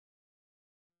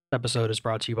Episode is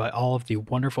brought to you by all of the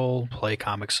wonderful Play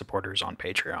Comics supporters on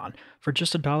Patreon. For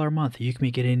just $1 a month, you can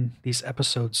be getting these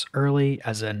episodes early,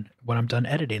 as in when I'm done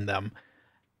editing them,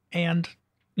 and,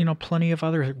 plenty of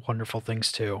other wonderful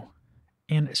things too.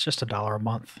 And it's just $1 a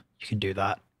month. You can do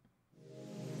that.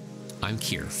 I'm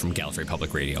Keir from Gallifrey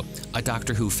Public Radio, a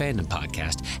Doctor Who fandom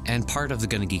podcast and part of the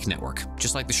Gonna Geek Network,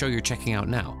 just like the show you're checking out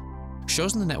now.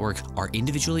 Shows in the network are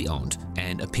individually owned,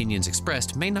 and opinions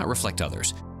expressed may not reflect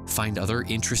others. Find other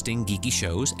interesting geeky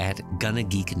shows at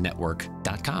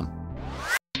gonnageeknetwork.com.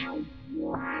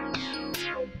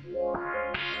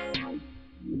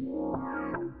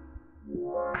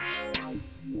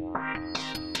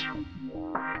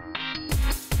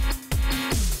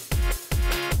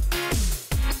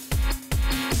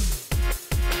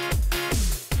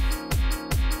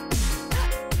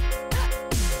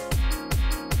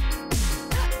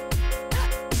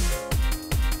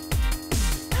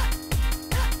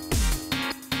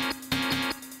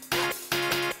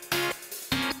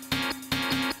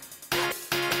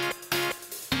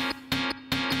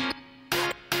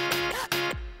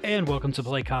 And welcome to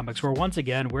Play Comics, where once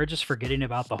again, we're just forgetting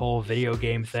about the whole video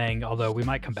game thing, although we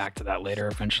might come back to that later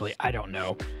eventually, I don't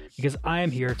know. Because I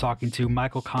am here talking to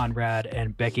Michael Conrad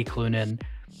and Becky Cloonan,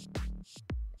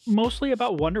 mostly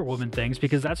about Wonder Woman things,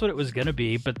 because that's what it was going to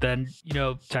be, but then,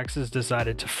 Texas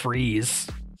decided to freeze,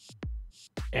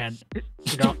 and,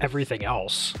 everything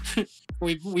else.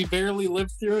 We barely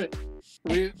lived through it.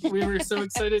 We were so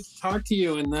excited to talk to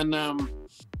you, and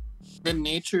then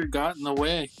nature got in the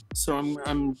way. So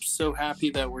I'm so happy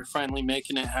that we're finally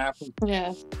making it happen.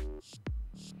 Yeah.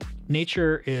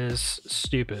 Nature is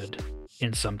stupid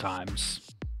in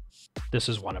sometimes. This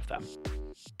is one of them.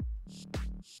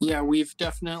 Yeah, we've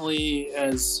definitely,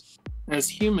 as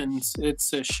humans,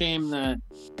 it's a shame that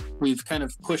we've kind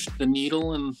of pushed the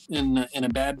needle in a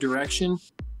bad direction.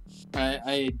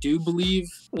 I do believe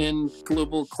in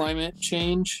global climate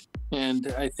change,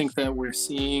 and I think that we're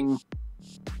seeing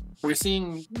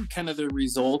kind of the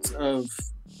results of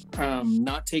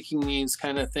not taking these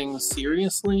kind of things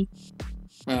seriously.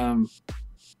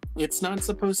 It's not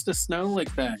supposed to snow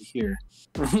like that here.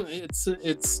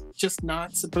 It's just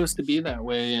not supposed to be that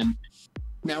way. And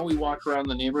now we walk around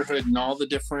the neighborhood and all the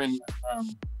different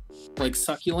like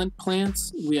succulent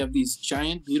plants. We have these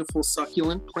giant, beautiful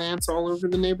succulent plants all over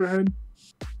the neighborhood.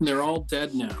 And they're all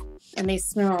dead now. And they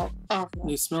smell awful.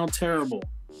 They smell terrible.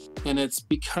 And it's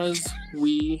because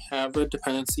we have a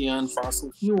dependency on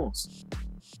fossil fuels.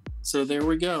 So there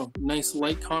we go. Nice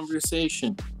light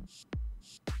conversation.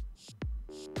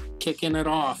 Kicking it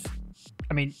off.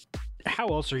 I mean, how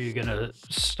else are you going to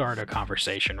start a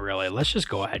conversation, really? Let's just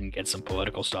go ahead and get some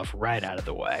political stuff right out of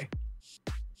the way.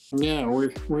 Yeah,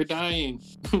 we're dying.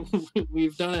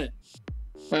 We've done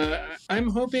it. I'm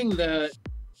hoping that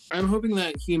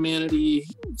humanity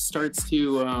starts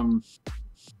to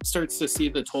see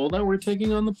the toll that we're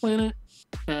taking on the planet,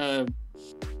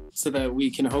 so that we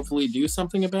can hopefully do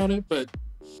something about it. But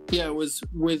yeah, it was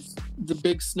with the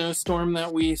big snowstorm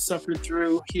that we suffered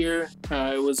through here.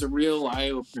 It was a real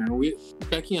eye-opener.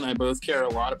 Becky and I both care a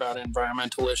lot about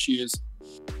environmental issues,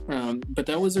 but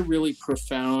that was a really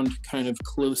profound, kind of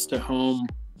close to home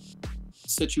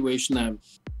situation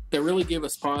that really gave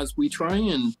us pause. We try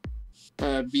and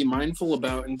be mindful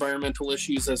about environmental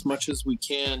issues as much as we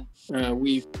can.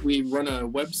 We run a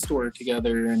web store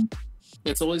together, and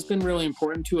it's always been really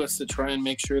important to us to try and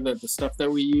make sure that the stuff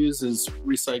that we use is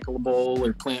recyclable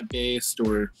or plant-based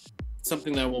or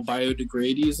something that will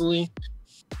biodegrade easily.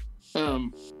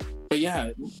 But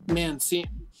yeah, man,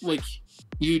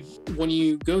 when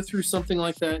you go through something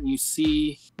like that and you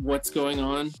see what's going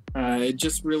on, it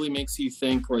just really makes you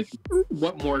think, like,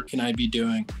 what more can I be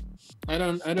doing? I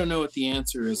don't know what the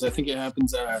answer is. I think it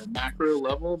happens at a macro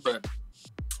level, but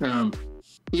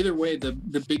either way,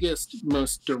 the biggest,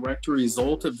 most direct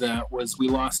result of that was we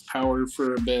lost power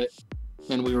for a bit,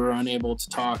 and we were unable to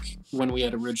talk when we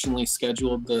had originally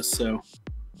scheduled this. So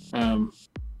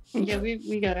yeah,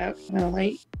 we got out kind of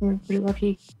late. We're pretty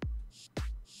lucky.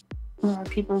 A lot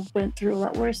of people went through a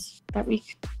lot worse that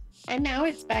week. And now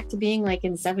it's back to being like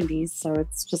in 70s, so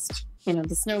it's just,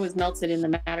 the snow was melted in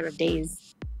the matter of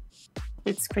days.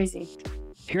 It's crazy.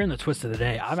 Here in the twist of the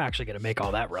day, I'm actually going to make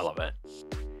all that relevant.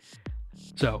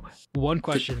 So, one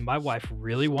question my wife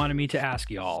really wanted me to ask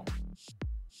y'all,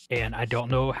 and I don't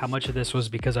know how much of this was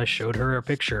because I showed her a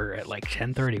picture at like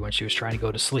 10:30 when she was trying to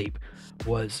go to sleep,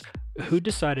 was who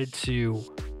decided to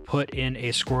put in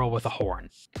a squirrel with a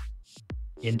horn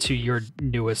into your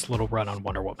newest little run on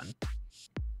Wonder Woman?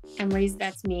 Emery's,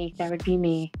 that's me. That would be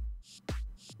me.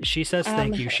 She says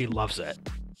thank you. She loves it.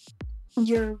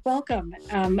 You're welcome.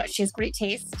 She has great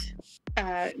taste.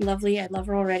 lovely. I love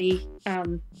her already.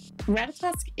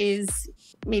 Ratatosk is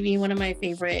maybe one of my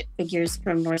favorite figures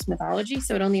from Norse mythology,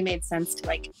 so it only made sense to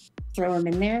like throw him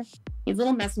in there. He's a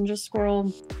little messenger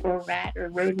squirrel or rat or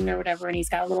rodent or whatever, and he's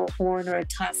got a little horn or a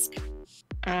tusk.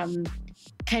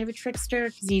 Kind of a trickster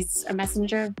because he's a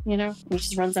messenger, you know. He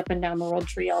just runs up and down the world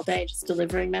tree all day, just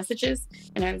delivering messages.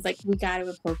 And I was like, we got to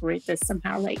incorporate this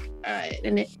somehow, like,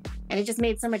 and it just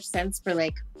made so much sense for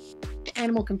like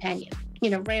animal companion. You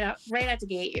know, right out the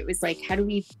gate, it was like, how do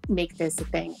we make this a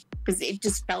thing? Because it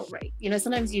just felt right. You know,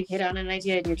 sometimes you hit on an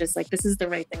idea and you're just like, this is the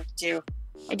right thing to do.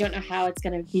 I don't know how it's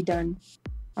going to be done.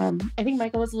 I think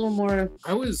Michael was a little more.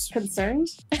 I was concerned.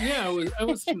 Yeah, I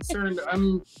was concerned.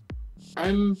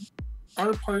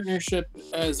 Our partnership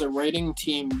as a writing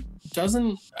team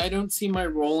I don't see my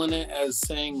role in it as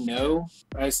saying no.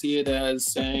 I see it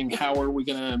as saying, how are we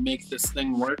gonna make this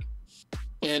thing work?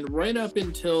 And right up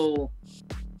until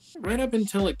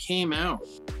it came out,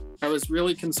 I was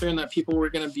really concerned that people were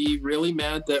gonna be really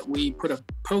mad that we put a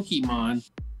Pokemon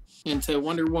into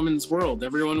Wonder Woman's world.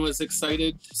 Everyone was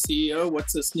excited to see, oh,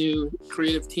 what's this new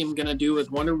creative team gonna do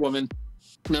with Wonder Woman?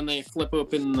 And then they flip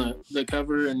open the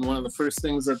cover, and one of the first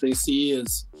things that they see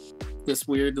is this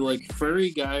weird, like,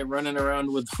 furry guy running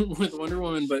around with Wonder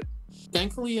Woman. But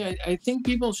thankfully, I think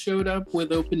people showed up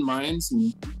with open minds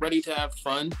and ready to have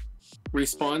fun.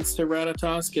 Response to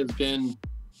Ratatosk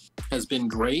has been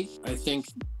great. I think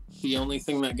the only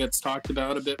thing that gets talked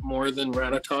about a bit more than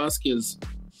Ratatosk is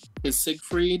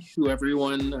Siegfried, who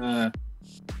everyone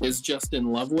is just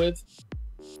in love with.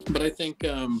 But I think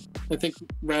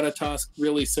Ratatosk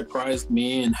really surprised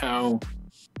me in how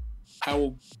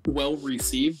well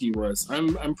received he was.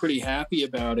 I'm pretty happy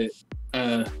about it.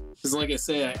 Because like I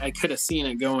say, I could have seen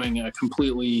it going a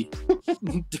completely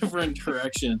different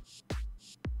direction.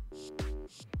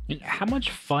 And how much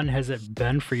fun has it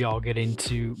been for y'all getting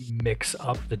to mix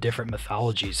up the different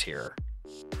mythologies here?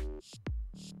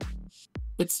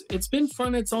 It's been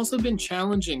fun. It's also been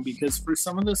challenging because for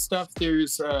some of the stuff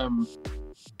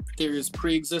there's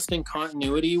pre-existing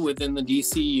continuity within the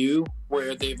DCU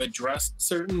where they've addressed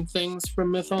certain things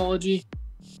from mythology.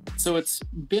 So it's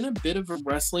been a bit of a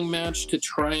wrestling match to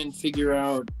try and figure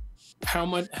out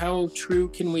how true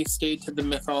can we stay to the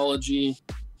mythology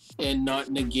and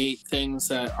not negate things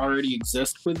that already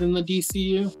exist within the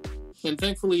DCU. And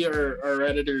thankfully our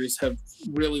editors have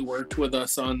really worked with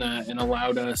us on that and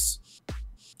allowed us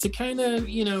to kind of,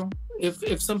 you know,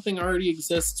 if something already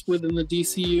exists within the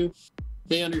DCU,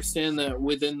 they understand that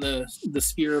within the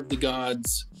sphere of the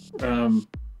gods,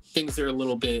 things are a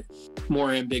little bit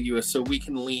more ambiguous, so we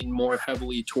can lean more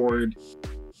heavily toward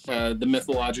the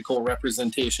mythological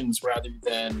representations rather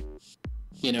than,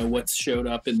 you know, what's showed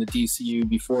up in the DCU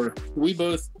before. We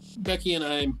both, Becky and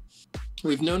I,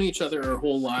 we've known each other our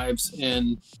whole lives,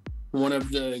 and one of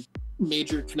the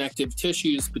major connective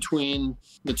tissues between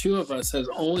the two of us has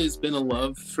always been a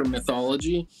love for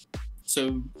mythology.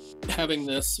 So having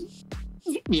this,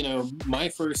 you know, my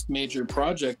first major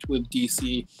project with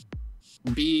DC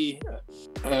be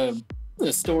a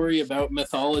story about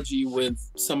mythology with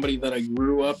somebody that I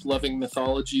grew up loving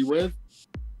mythology with,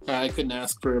 I couldn't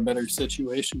ask for a better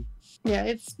situation. Yeah,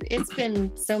 it's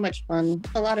been so much fun.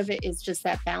 A lot of it is just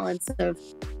that balance of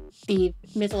the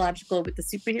mythological with the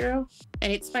superhero,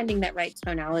 and it's finding that right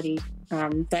tonality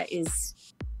that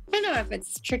is, I don't know if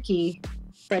it's tricky,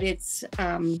 but it's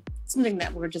something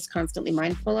that we're just constantly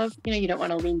mindful of. You know, you don't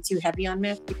want to lean too heavy on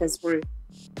myth because we're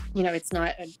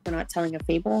not telling a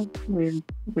fable. We're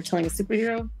telling a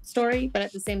superhero story, but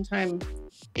at the same time,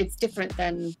 it's different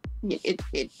than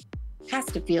it has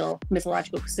to feel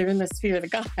mythological because they're in the sphere of the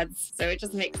gods. So it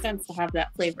just makes sense to have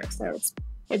that flavor. So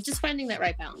it's just finding that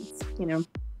right balance, you know.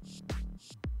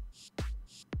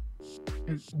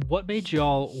 What made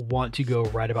y'all want to go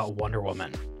write about Wonder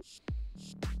Woman?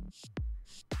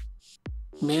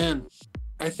 Man,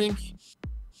 I think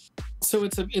so.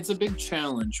 It's a big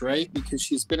challenge, right? Because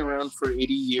she's been around for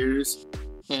 80 years,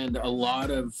 and a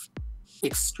lot of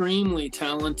extremely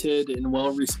talented and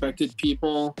well-respected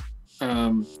people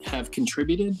have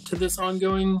contributed to this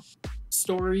ongoing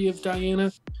story of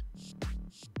Diana.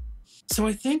 So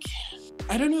I think,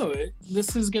 I don't know,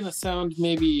 this is going to sound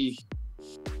maybe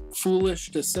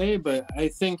foolish to say, but I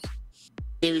think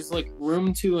there's like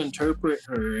room to interpret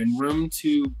her and room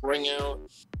to bring out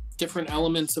different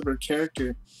elements of her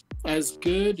character. As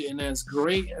good and as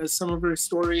great as some of her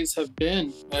stories have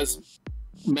been, as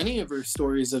many of her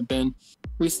stories have been,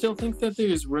 we still think that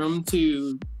there's room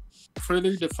to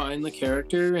further define the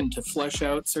character and to flesh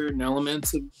out certain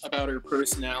elements about her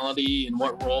personality and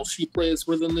what role she plays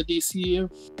within the DCU.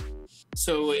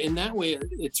 So in that way,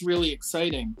 it's really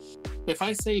exciting. If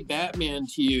I say Batman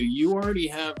to you, you already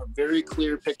have a very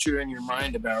clear picture in your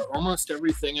mind about almost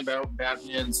everything about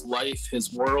Batman's life,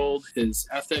 his world, his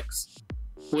ethics.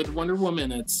 With Wonder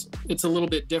Woman, it's a little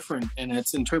bit different, and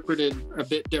it's interpreted a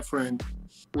bit different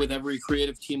with every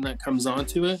creative team that comes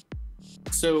onto it.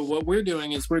 So what we're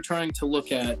doing is we're trying to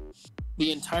look at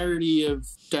the entirety of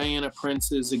Diana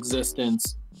Prince's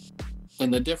existence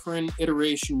and the different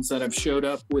iterations that have showed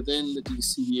up within the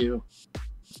DCU,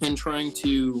 and trying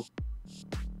to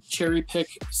cherry pick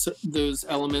those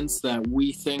elements that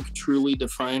we think truly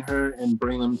define her and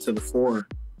bring them to the fore.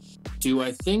 Do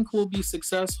I think we'll be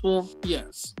successful?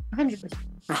 Yes. 100%.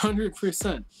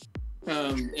 100%.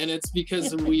 And it's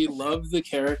because we love the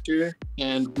character,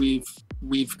 and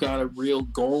we've got a real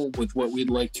goal with what we'd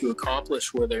like to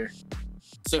accomplish with her.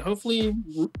 So hopefully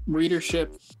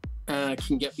readership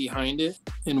can get behind it,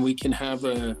 and we can have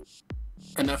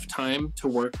enough time to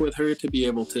work with her to be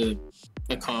able to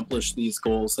accomplish these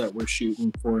goals that we're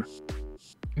shooting for.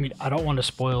 I mean, I don't want to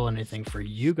spoil anything for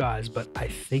you guys, but I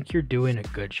think you're doing a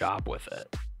good job with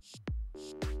it.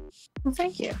 Well,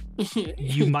 thank you.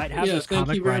 You might have this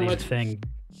comic writing thing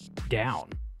down.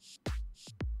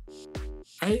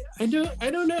 I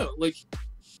don't know. Like,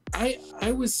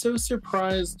 I was so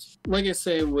surprised, like I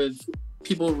say, with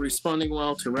people responding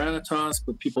well to Ratatosk,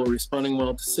 with people responding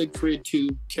well to Siegfried, two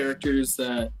characters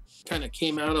that kind of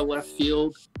came out of left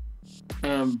field.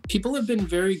 People have been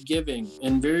very giving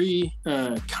and very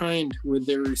kind with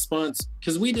their response,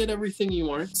 because we did everything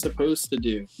you aren't supposed to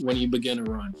do when you begin a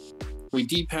run. We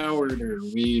depowered her.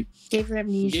 We gave her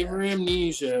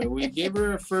amnesia. We gave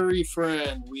her a furry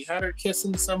friend. We had her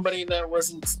kissing somebody that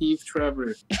wasn't Steve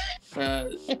Trevor.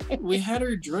 We had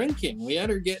her drinking. We had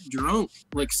her get drunk,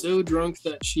 like so drunk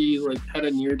that she had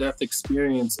a near-death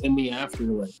experience in the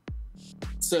afterlife.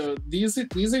 So these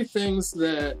are things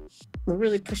that we're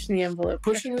really pushing the envelope.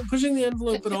 Pushing the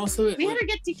envelope, but also we had her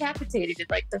get decapitated in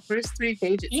the first 3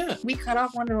 pages. Yeah, we cut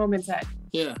off Wonder Woman's head.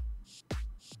 Yeah.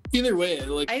 Either way,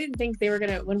 I didn't think they were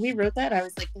gonna. When we wrote that, I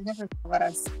was like, they're never gonna let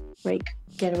us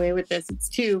get away with this. It's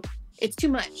too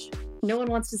much. No one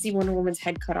wants to see Wonder Woman's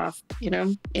head cut off, in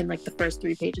the first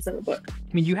 3 pages of the book. I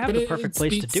mean, you have the perfect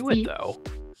place to do it, though.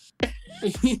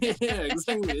 Yeah,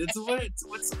 exactly. It's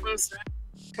what's supposed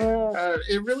to.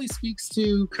 It really speaks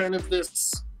to kind of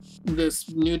this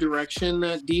new direction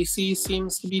that DC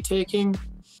seems to be taking,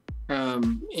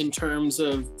 in terms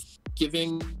of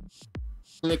giving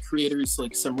the creators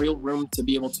some real room to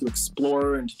be able to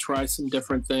explore and to try some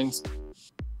different things.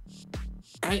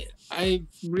 I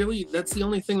really, that's the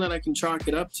only thing that I can chalk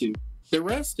it up to. The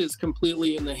rest is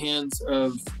completely in the hands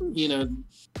of the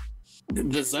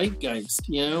zeitgeist,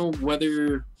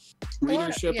 whether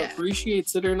readership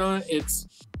appreciates it or not.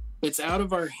 It's out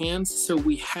of our hands, so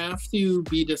we have to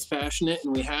be dispassionate,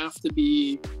 and we have to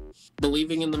be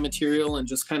believing in the material and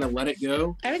just kind of let it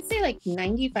go. I would say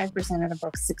 95% of the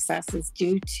book's success is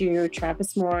due to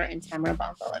Travis Moore and Tamara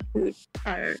Bonvillain, who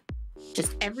are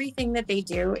just everything that they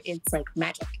do. It's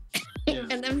magic. Yeah.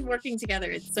 And them working together,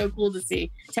 it's so cool to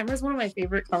see. Tamara's one of my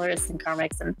favorite colorists in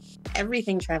comics, and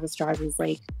everything Travis draws is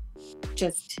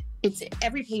it's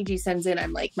every page he sends in,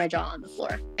 I'm my jaw on the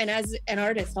floor. And as an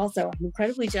artist also, I'm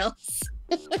incredibly jealous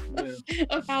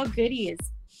of how good he is.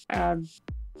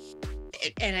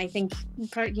 And I think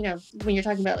when you're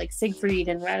talking about Siegfried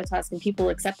and Ratatosk and people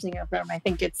accepting of them, I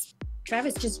think it's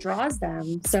Travis just draws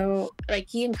them. So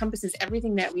he encompasses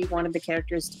everything that we wanted the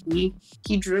characters to be.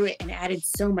 He drew it and added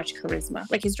so much charisma.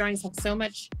 His drawings have so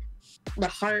much the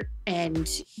heart and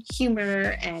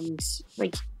humor, and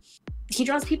he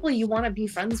draws people you want to be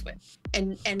friends with,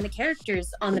 and the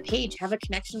characters on the page have a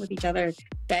connection with each other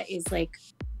that is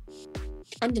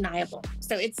undeniable.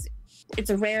 So it's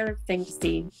a rare thing to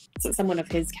see someone of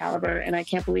his caliber, and I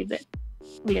can't believe that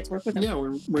we get to work with him. Yeah,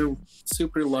 we're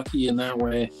super lucky in that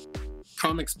way.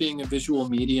 Comics being a visual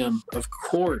medium, of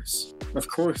course,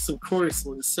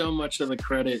 so much of the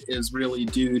credit is really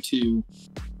due to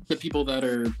the people that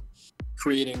are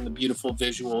creating the beautiful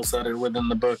visuals that are within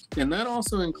the book. And that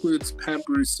also includes Pat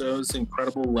Brousseau's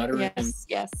incredible lettering.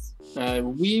 Yes.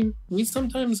 We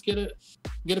sometimes get a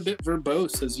bit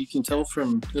verbose, as you can tell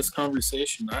from this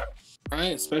conversation. I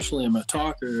especially am a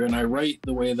talker, and I write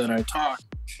the way that I talk,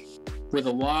 with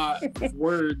a lot of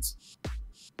words.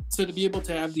 So to be able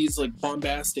to have these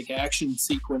bombastic action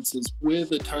sequences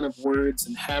with a ton of words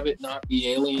and have it not be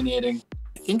alienating,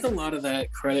 I think a lot of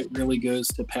that credit really goes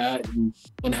to Pat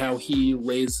and how he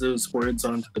lays those words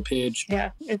onto the page.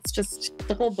 Yeah, it's just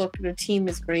the whole book. The team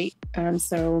is great.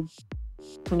 So,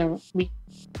 we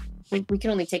can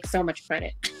only take so much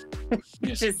credit,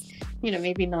 which is,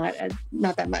 maybe not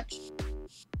that much.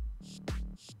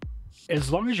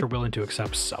 as long as you're willing to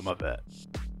accept some of it.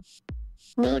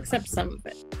 We'll accept some of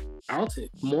it. I'll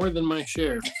take more than my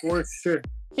share, for sure.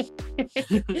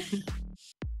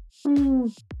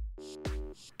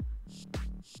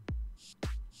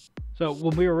 So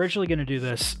when we were originally going to do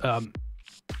this,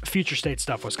 Future State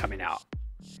stuff was coming out,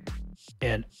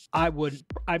 and I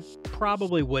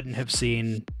probably wouldn't have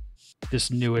seen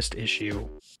this newest issue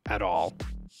at all,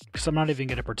 because I'm not even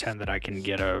going to pretend that I can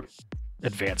get a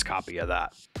advanced copy of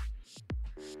that.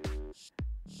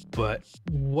 But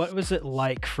what was it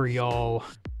like for y'all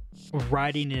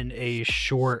writing in a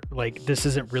short, like, this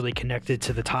isn't really connected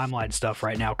to the timeline stuff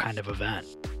right now kind of event?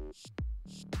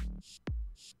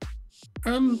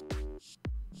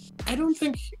 I don't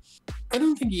think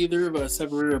either of us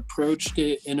ever approached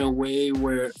it in a way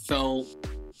where it felt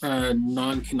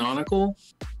non-canonical,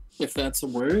 if that's a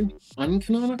word.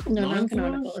 Uncanonical? No,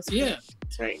 non-canonical. Yeah.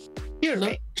 That's right. You're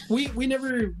right. We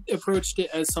never approached it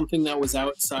as something that was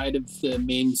outside of the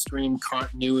mainstream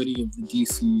continuity of the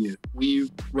DCU. We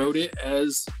wrote it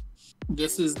as,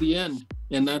 this is the end,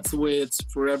 and that's the way it's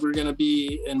forever going to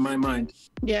be in my mind.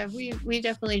 Yeah, we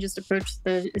definitely just approached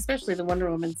especially the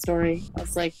Wonder Woman story. I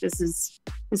was like, this is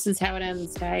how it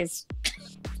ends, guys.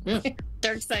 Yeah.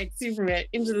 Dark side Superman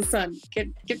into the sun. Get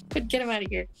him out of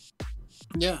here.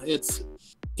 Yeah,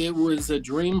 it was a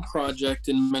dream project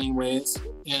in many ways,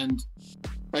 and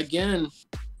again,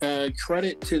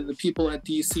 credit to the people at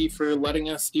DC for letting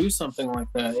us do something like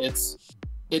that.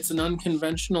 It's an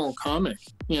unconventional comic.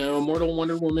 Immortal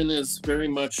Wonder Woman is very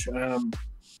much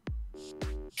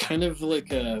kind of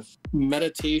like a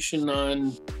meditation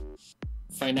on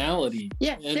finality.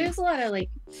 Yeah, there's a lot of like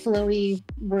flowy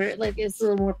word, like it's a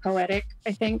little more poetic,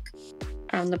 I think.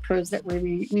 The prose that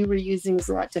we were using is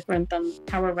a lot different than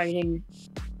how we're writing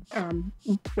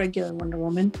regular Wonder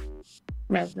Woman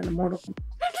rather than Immortal.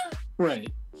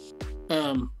 Right.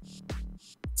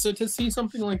 So to see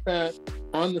something like that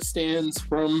on the stands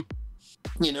from,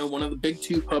 one of the big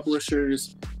two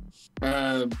publishers,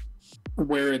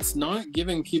 where it's not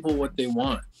giving people what they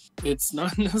want. It's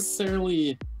not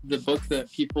necessarily the book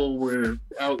that people were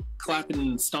out clapping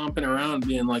and stomping around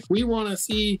being like, we want to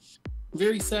see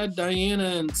very sad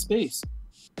Diana in space.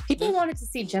 People wanted to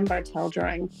see Jen Bartel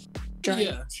drawing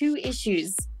 2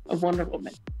 issues of Wonder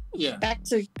Woman. Yeah. Back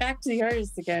to the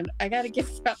artist again. I gotta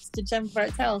give props to Jen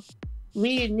Bartel.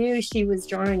 We knew she was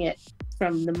drawing it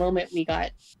from the moment we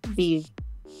got maybe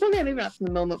not from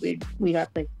the moment we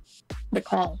got the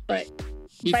call, but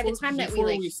by the time that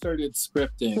we started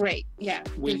scripting, right? Yeah,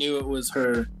 we knew it was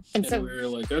her, and so we were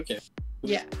like, okay,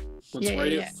 yeah, let's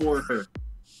write it for her.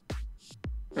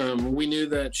 We knew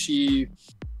that she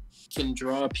can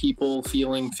draw people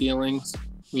feeling feelings.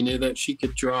 We knew that she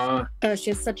could draw. Oh,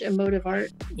 she has such emotive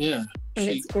art. Yeah, and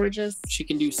it's gorgeous. She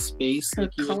can do space. Her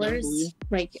colors,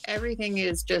 like everything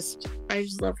is just. I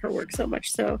just love her work so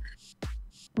much. So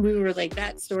we were like,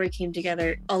 that story came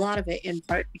together. A lot of it in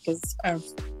part because of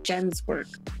Jen's work.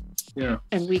 Yeah,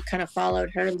 and we kind of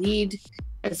followed her lead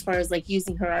as far as like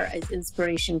using her art as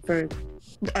inspiration for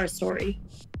our story.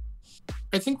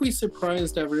 I think we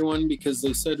surprised everyone because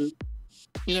they said,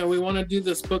 we want to do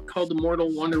this book called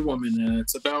Immortal Wonder Woman, and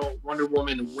it's about Wonder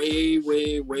Woman way,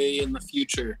 way, way in the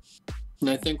future. And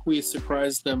I think we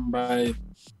surprised them by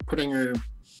putting her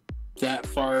that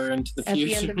far into the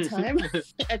future. At the end of time?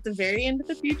 At the very end of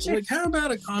the future? Like, how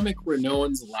about a comic where no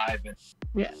one's alive in?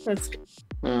 Yeah, that's good.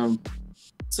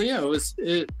 So yeah,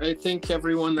 I think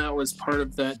everyone that was part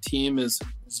of that team is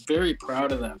very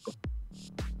proud of that book.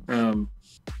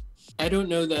 I don't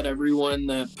know that everyone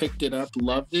that picked it up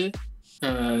loved it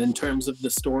in terms of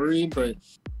the story, but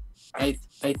I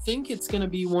think it's going to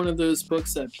be one of those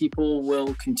books that people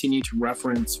will continue to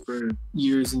reference for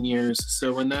years and years.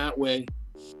 So in that way,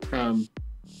 I'm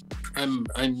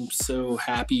so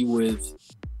happy with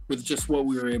just what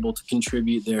we were able to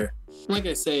contribute there. Like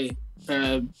I say,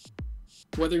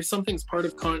 whether something's part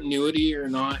of continuity or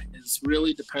not is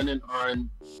really dependent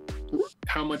on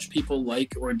how much people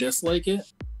like or dislike it.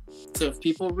 So if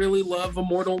people really love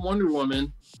Immortal Wonder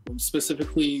Woman,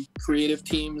 specifically creative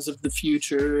teams of the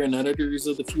future and editors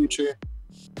of the future,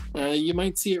 you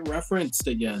might see it referenced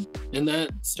again. And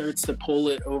that starts to pull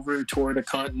it over toward a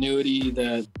continuity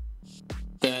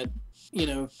that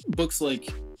books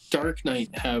like Dark Knight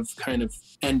have kind of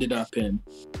ended up in.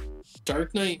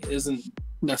 Dark Knight isn't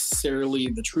necessarily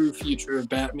the true future of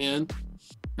Batman,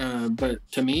 but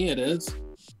to me it is.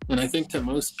 And I think to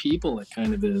most people it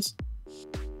kind of is.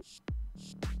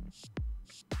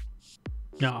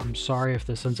 Now, I'm sorry if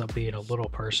this ends up being a little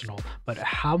personal, but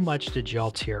how much did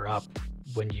y'all tear up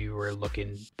when you were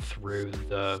looking through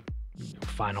the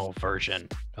final version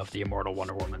of the Immortal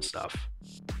Wonder Woman stuff?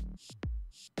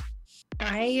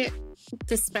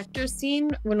 The Spectre scene,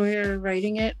 when we were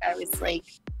writing it, I was like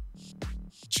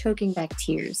choking back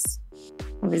tears.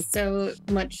 It was so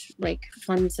much like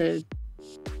fun to.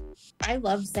 I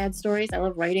love sad stories. I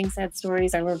love writing sad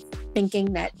stories. I love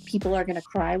thinking that people are going to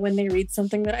cry when they read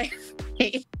something that I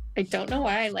hate. I don't know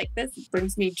why I like this. It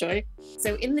brings me joy.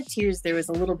 So in the tears, there was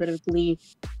a little bit of glee,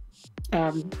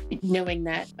 knowing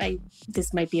that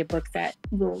this might be a book that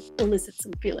will elicit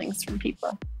some feelings from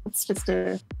people. It's just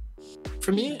a.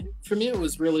 For me, it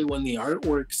was really when the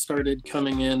artwork started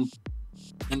coming in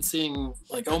and seeing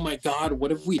like, oh my God, what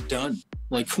have we done?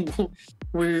 Like,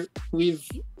 we've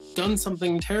done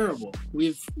something terrible.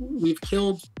 We've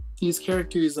killed these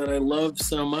characters that I love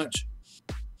so much.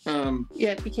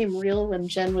 Yeah, it became real when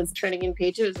Jen was turning in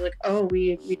pages. It was like, oh,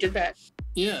 we did that.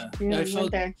 Yeah,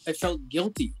 I felt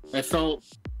guilty. I felt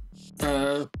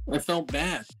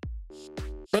bad.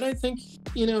 But I think,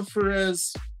 for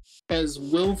as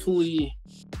willfully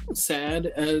sad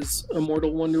as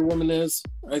Immortal Wonder Woman is,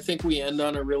 I think we end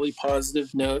on a really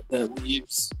positive note that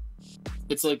leaves.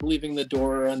 It's like leaving the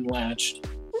door unlatched.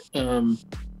 There's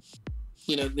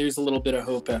a little bit of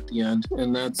hope at the end,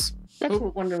 and that's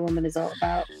what Wonder Woman is all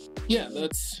about. Yeah,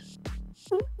 that's,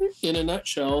 in a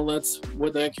nutshell, that's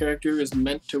what that character is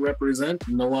meant to represent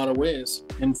in a lot of ways,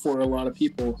 and for a lot of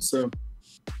people. So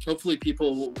hopefully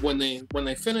people, when they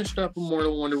finished up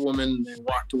Immortal Wonder Woman, they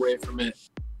walked away from it.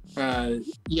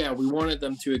 We wanted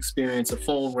them to experience a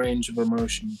full range of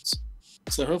emotions.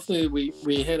 So hopefully we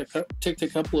ticked a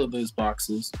couple of those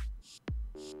boxes.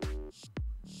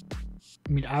 I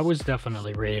mean, I was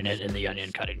definitely reading it in the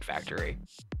onion cutting factory.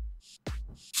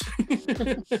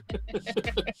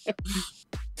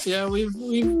 Yeah, we've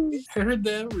heard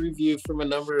that review from a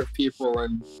number of people,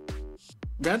 and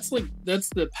that's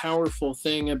the powerful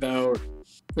thing about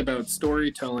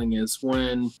storytelling is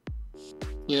when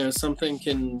something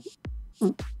can.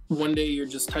 One day you're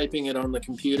just typing it on the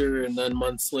computer, and then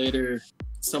months later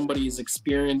somebody's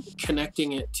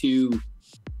connecting it to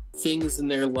things in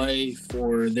their life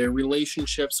or their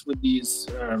relationships with these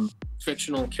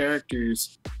fictional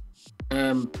characters.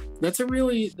 That's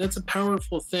a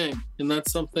powerful thing, and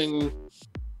that's something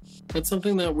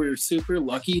that we're super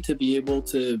lucky to be able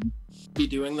to be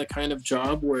doing, the kind of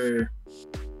job where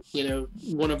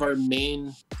one of our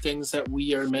main things that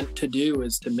we are meant to do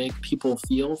is to make people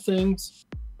feel things.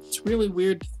 It's really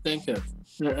weird to think of.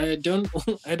 I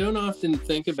don't often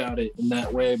think about it in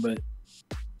that way, but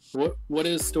what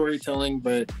is storytelling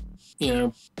but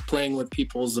playing with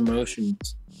people's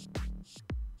emotions?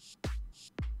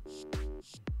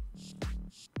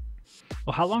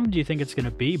 Well, how long do you think it's going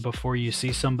to be before you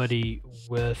see somebody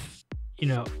with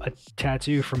a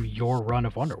tattoo from your run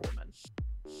of Wonder Woman?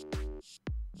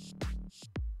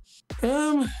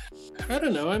 I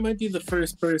don't know. I might be the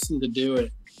first person to do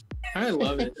it. I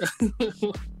love it.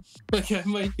 Like I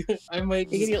might. You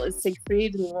can get a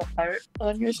Siegfried and a little heart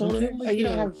on your shoulder. You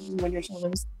don't have them on your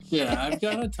shoulders. Yeah, I've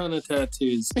got a ton of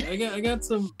tattoos. I got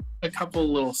a couple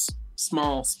little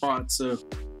small spots. So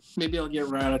maybe I'll get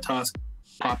Ratatosk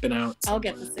popping out somewhere. I'll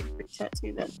get the Siegfried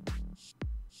tattoo then.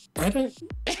 I don't.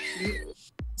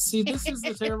 See, this is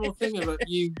the terrible thing about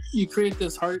you. You create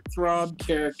this heartthrob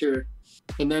character,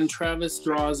 and then Travis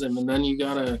draws him, and then you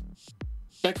gotta.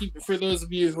 Becky, for those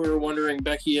of you who are wondering,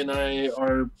 Becky and I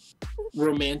are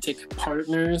romantic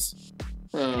partners,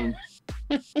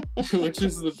 which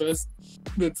is the best.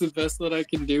 That's the best that I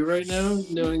can do right now,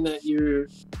 knowing that you're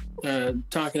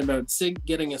talking about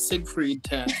getting a Siegfried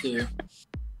tattoo.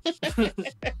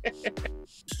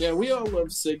 Yeah, we all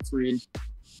love Siegfried.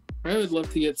 I would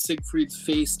love to get Siegfried's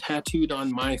face tattooed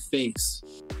on my face,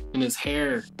 and his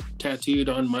hair tattooed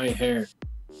on my hair,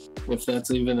 if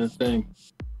that's even a thing.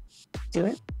 Do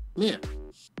it? Yeah.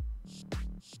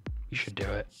 You should do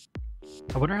it.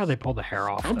 I wonder how they pull the hair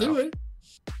off. I'll do it.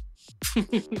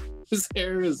 His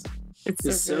hair is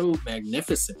so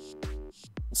magnificent. I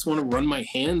just want to run my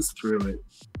hands through it.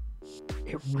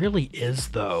 It really is,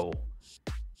 though.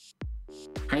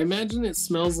 I imagine it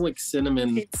smells like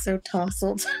cinnamon. It's so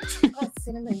tousled. Oh,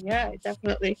 cinnamon, yeah,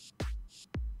 definitely.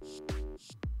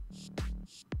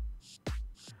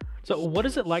 So what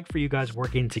is it like for you guys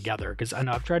working together? Because I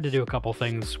know I've tried to do a couple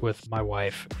things with my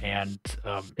wife, and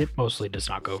it mostly does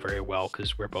not go very well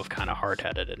because we're both kind of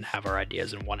hard-headed and have our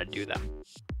ideas and want to do them.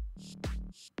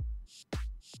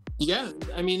 Yeah,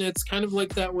 I mean, it's kind of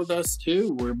like that with us,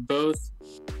 too. We're both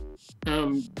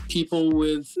people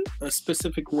with a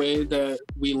specific way that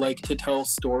we like to tell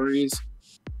stories.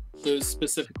 Those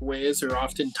specific ways are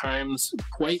oftentimes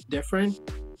quite different.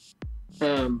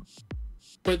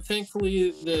 But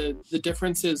thankfully, the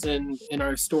differences in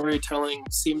our storytelling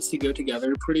seems to go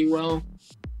together pretty well.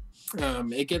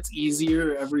 It gets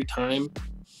easier every time.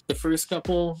 The first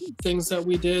couple things that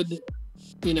we did,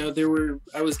 you know,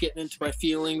 I was getting into my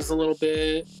feelings a little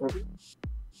bit, or,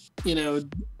 you know,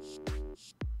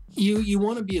 you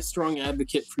want to be a strong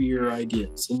advocate for your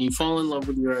ideas, and you fall in love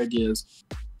with your ideas.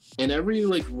 And every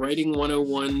like writing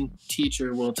 101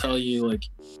 teacher will tell you, like,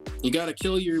 you got to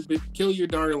kill your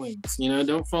darlings, you know,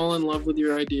 don't fall in love with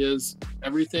your ideas.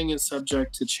 Everything is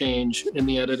subject to change in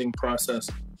the editing process.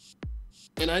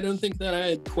 And I don't think that I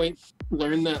had quite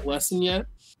learned that lesson yet.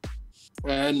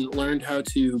 I hadn't learned how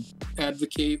to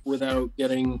advocate without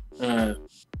getting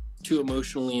too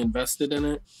emotionally invested in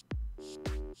it.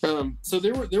 So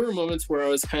there were moments where I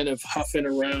was kind of huffing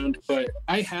around, but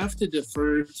I have to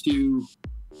defer to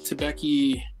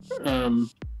Becky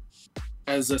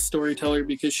as a storyteller,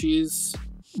 because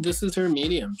this is her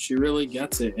medium. She really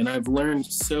gets it, and I've learned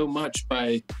so much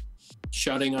by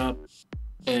shutting up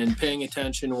and paying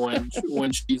attention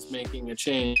when she's making a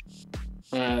change.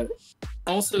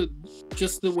 Also,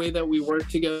 just the way that we work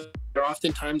together.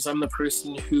 Oftentimes, I'm the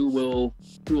person who will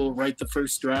write the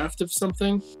first draft of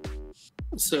something.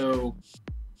 So,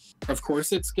 of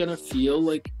course, it's going to feel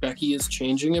like Becky is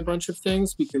changing a bunch of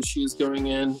things because she's going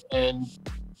in and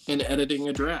editing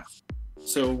a draft.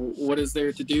 So what is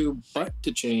there to do but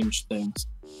to change things?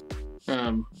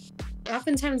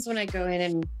 Oftentimes when I go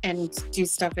in and do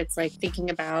stuff, it's like thinking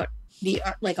about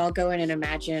like I'll go in and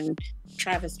imagine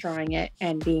Travis drawing it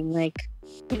and being like,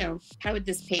 you know, how would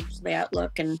this page layout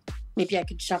look? And maybe I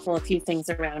could shuffle a few things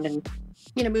around and,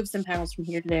 you know, move some panels from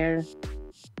here to there.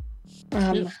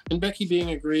 Yeah. And Becky being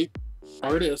a great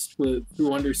artist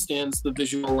who understands the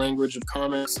visual language of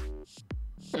comics,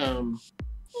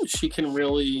 she can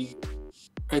really,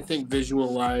 I think,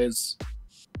 visualize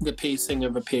the pacing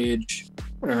of a page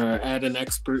at an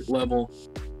expert level.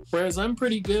 Whereas I'm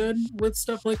pretty good with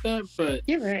stuff like that, but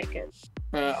you're very good.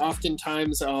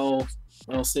 Oftentimes I'll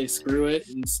say screw it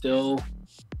and still,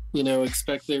 you know,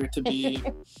 expect there to be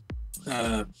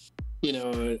you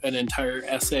know, an entire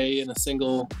essay in a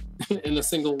single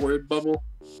word bubble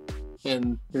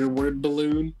and your word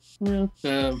balloon. Yeah.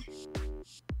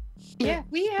 Yeah,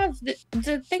 we have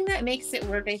the thing that makes it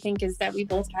work, I think, is that we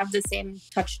both have the same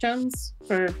touchstones.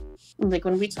 For like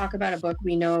when we talk about a book,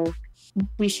 we know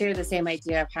we share the same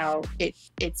idea of how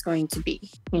it's going to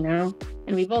be, you know,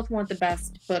 and we both want the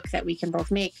best book that we can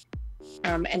both make.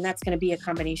 And that's going to be a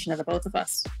combination of the both of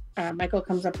us. Michael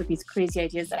comes up with these crazy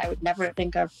ideas that I would never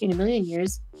think of in a million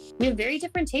years. We have very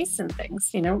different tastes in things,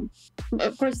 you know.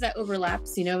 Of course, that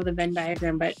overlaps, you know, the Venn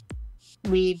diagram, but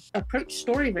we approach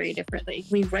story very differently.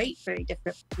 We write very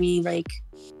different. We like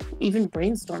even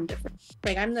brainstorm different.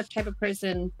 Like I'm the type of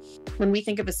person, when we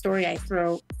think of a story, I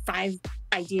throw 5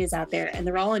 ideas out there and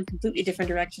they're all in completely different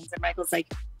directions. And Michael's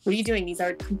like, what are you doing? These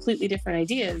are completely different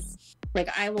ideas. Like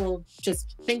I will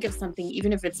just think of something,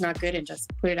 even if it's not good, and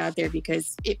just put it out there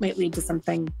because it might lead to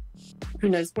something, who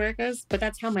knows where it goes. But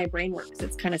that's how my brain works.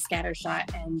 It's kind of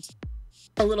scattershot and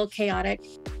a little chaotic.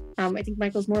 I think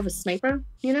Michael's more of a sniper,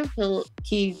 you know,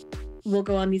 he will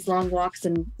go on these long walks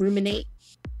and ruminate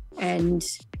and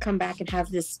come back and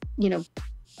have this, you know,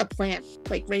 a plan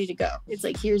like ready to go. It's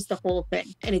like, here's the whole thing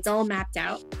and it's all mapped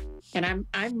out. And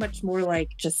I'm much more like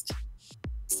just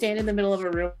stand in the middle of a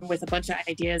room with a bunch of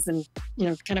ideas and, you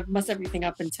know, kind of muss everything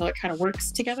up until it kind of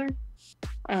works together.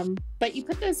 But you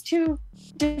put those 2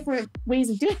 different ways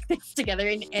of doing things together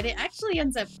and it actually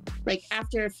ends up like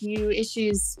after a few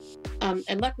issues,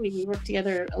 and luckily we worked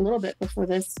together a little bit before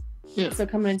this. Yeah. So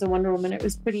coming into Wonder Woman, it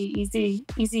was pretty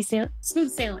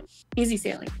smooth sailing, easy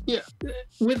sailing. Yeah.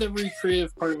 With every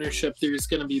creative partnership, there's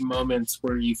going to be moments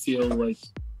where you feel like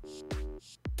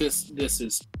this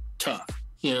is tough.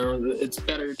 You know, it's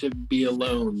better to be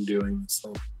alone doing this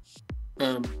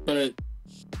thing. But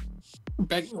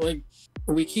like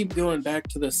we keep going back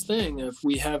to this thing of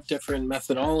we have different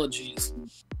methodologies,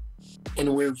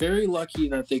 and we're very lucky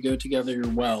that they go together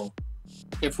well.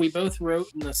 If we both wrote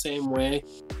in the same way,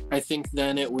 I think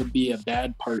then it would be a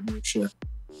bad partnership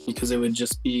because it would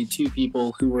just be 2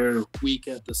 people who were weak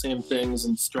at the same things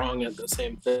and strong at the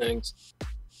same things.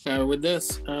 With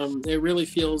this, it really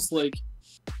feels like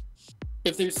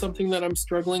if there's something that I'm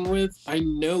struggling with, I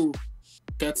know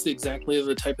that's exactly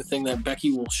the type of thing that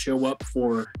Becky will show up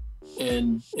for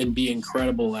and be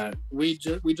incredible at. We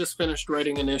just finished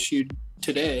writing an issue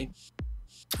today,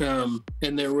 and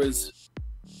there was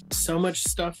so much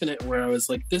stuff in it where I was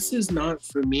like, this is not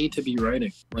for me to be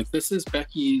writing. Like this is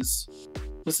Becky's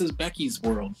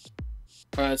world.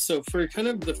 So for kind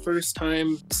of the first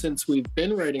time since we've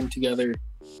been writing together,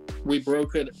 we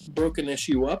broke an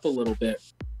issue up a little bit.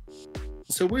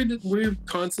 So we're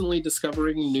constantly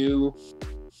discovering new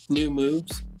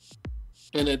moves.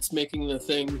 and it's making the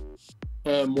thing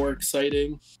more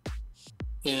exciting.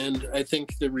 And I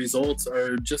think the results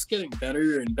are just getting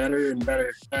better and better and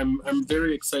better. I'm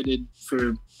very excited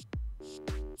for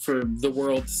the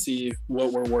world to see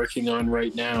what we're working on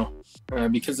right now,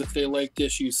 because if they liked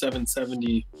issue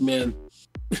 770, man,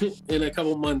 in a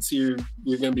couple months you're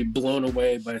going to be blown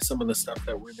away by some of the stuff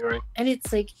that we're doing. And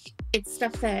it's like, it's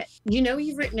stuff that, you know,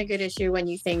 you've written a good issue when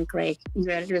you think like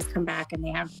your editors come back and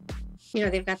they have, you know,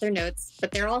 they've got their notes,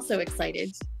 but they're also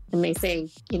excited and they say,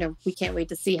 you know, we can't wait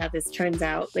to see how this turns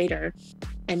out later.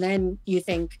 And then you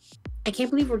think, I can't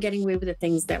believe we're getting away with the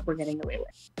things that we're getting away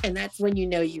with. And that's when you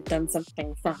know you've done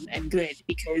something fun and good,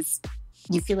 because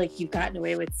you feel like you've gotten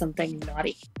away with something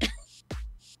naughty.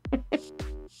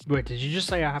 Wait, did you just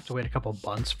say I have to wait a couple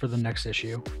months for the next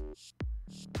issue?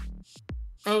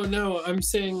 Oh, no, I'm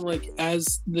saying, like,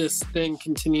 as this thing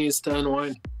continues to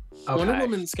unwind, Okay. Wonder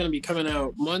Woman's going to be coming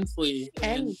out monthly,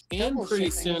 and pretty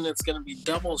shipping. soon it's going to be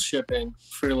double shipping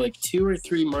for like 2 or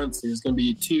 3 months. There's going to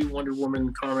be 2 Wonder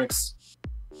Woman comics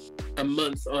a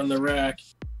month on the rack,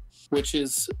 which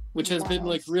has been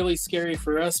like really scary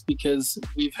for us, because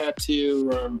we've had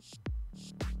to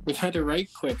write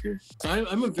quicker.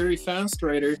 I'm a very fast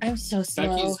writer. I'm so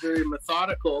slow. Becky's very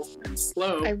methodical and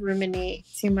slow. I ruminate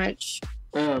too much.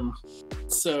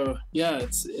 So yeah,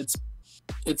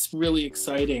 it's really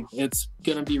exciting. It's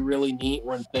gonna be really neat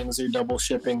when things are double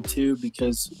shipping too,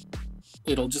 because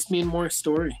it'll just mean more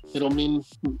story. It'll mean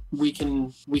we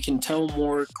can tell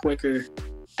more quicker.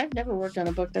 I've never worked on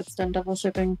a book that's done double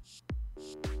shipping.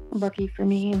 Lucky for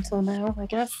me until now, I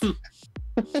guess.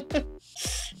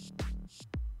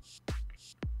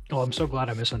 Oh, I'm so glad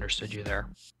I misunderstood you there.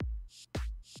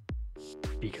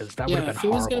 Because that would have been if it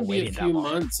was horrible gonna be a waiting that few long.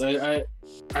 months, I would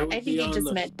I think be you on just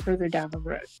the... meant further down the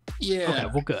road. Yeah. Okay,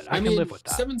 well, good. I can mean, live with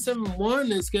that.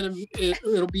 771 is gonna be,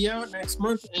 it'll be out next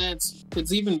month, and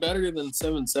it's even better than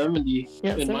 770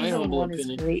 Yeah, in my humble 771 is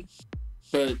opinion. great.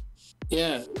 But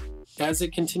yeah, as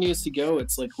it continues to go,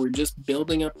 it's like we're just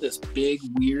building up this big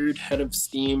weird head of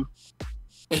steam.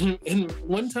 And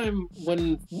one time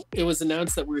when it was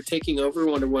announced that we were taking over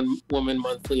Wonder Woman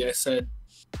Monthly, I said,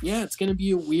 yeah, it's gonna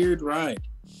be a weird ride.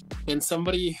 And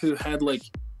somebody who had like,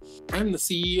 I'm the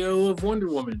CEO of Wonder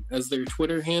Woman as their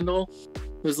Twitter handle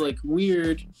was like,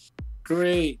 weird,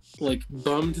 great, like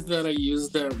bummed that I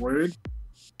used that word.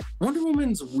 Wonder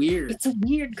Woman's weird. It's a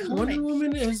weird comic. Wonder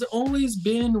Woman has always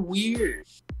been weird.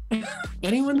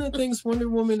 Anyone that thinks Wonder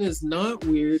Woman is not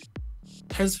weird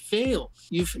has failed.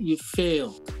 You've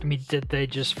failed. I mean, did they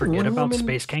just forget Wonder about Woman-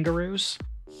 space kangaroos?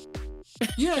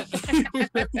 Yeah.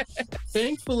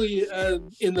 Thankfully,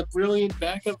 in the brilliant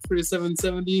backup for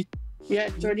 770, Yeah,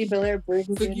 Jordy Belair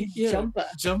brings in Yeah. Jumpa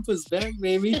Jump is back,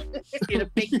 baby. in a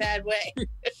big bad way.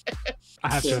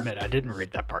 I have to Yeah. admit, I didn't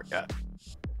read that part yet.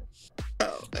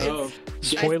 Oh,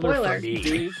 Spoiler spoiler. for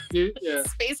me. yeah.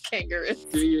 Space kangaroos.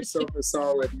 Do yourself a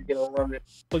solid. You're gonna love it.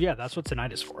 Well, yeah, that's what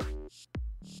tonight is for.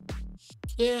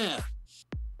 Yeah.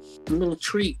 A little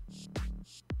treat.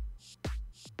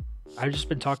 I've just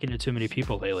been talking to too many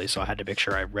people lately, so I had to make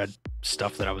sure I read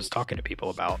stuff that I was talking to people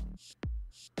about.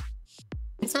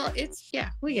 Yeah,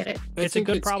 we get it. It's a think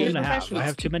good it's problem good. to have. I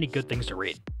have too many good things to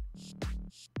read.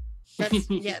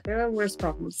 Yeah, there are worse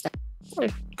problems.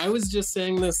 I was just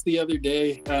saying this the other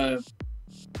day.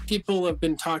 People have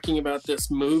been talking about this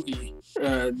movie.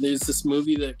 There's this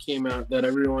movie that came out that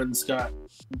everyone's got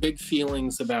big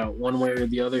feelings about, one way or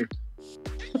the other.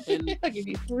 And I'll give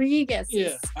you 3 guesses.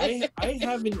 yeah, I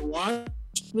haven't watched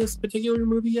this particular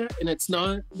movie yet, and it's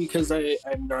not because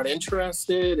I'm not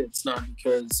interested. It's not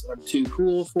because I'm too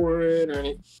cool for it or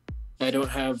anything. I don't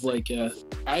have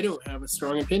a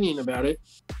strong opinion about it.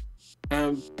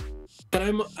 But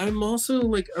I'm also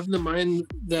like of the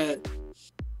mind that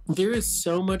there is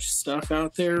so much stuff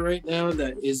out there right now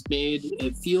that is made.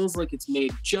 It feels like it's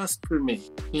made just for me.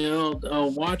 You know,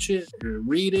 I'll watch it or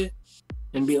read it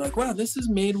and be like, wow, this is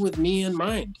made with me in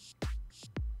mind.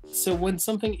 So when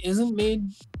something isn't made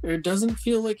or doesn't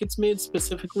feel like it's made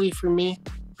specifically for me,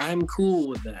 I'm cool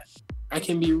with that. I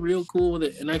can be real cool with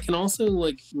it. And I can also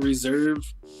like reserve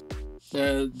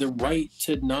the right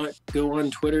to not go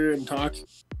on Twitter and talk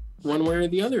one way or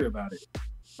the other about it.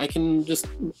 I can just,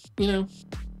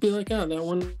 be like, oh, that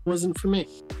one wasn't for me.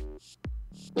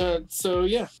 So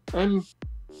yeah,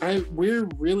 we're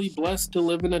really blessed to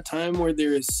live in a time where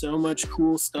there is so much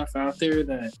cool stuff out there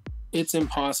that it's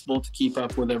impossible to keep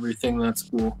up with everything that's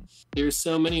cool. There's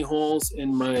so many holes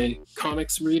in my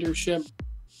comics readership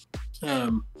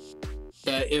that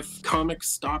if comics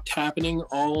stopped happening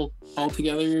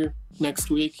altogether next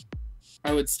week,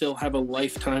 I would still have a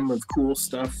lifetime of cool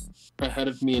stuff ahead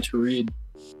of me to read.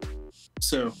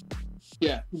 So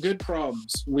Yeah, good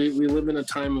problems. We live in a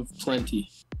time of plenty.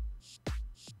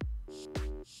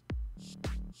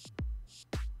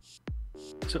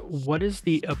 So, what is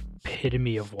the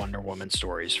epitome of Wonder Woman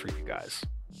stories for you guys?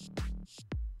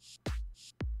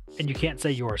 And you can't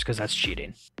say yours because that's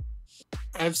cheating.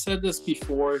 I've said this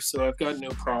before, so I've got no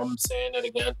problem saying it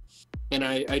again. And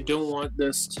I don't want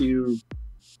this to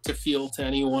feel to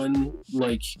anyone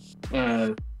like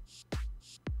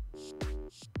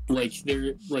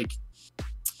they're like,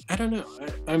 I don't know.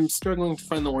 I'm struggling to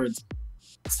find the words.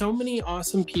 So many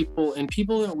awesome people and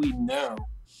people that we know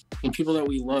and people that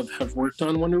we love have worked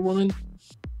on Wonder Woman.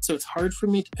 So it's hard for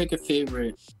me to pick a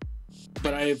favorite.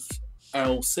 But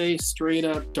I'll say straight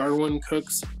up, Darwin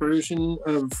Cook's version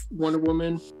of Wonder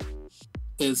Woman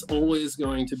is always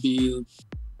going to be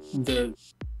the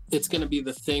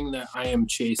thing that I am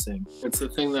chasing. It's the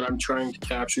thing that I'm trying to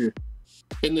capture.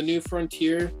 In the New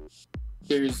Frontier,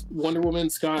 there's Wonder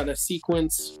Woman's got a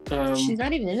sequence. She's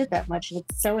not even in it that much, and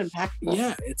it's so impactful.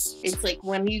 Yeah, it's like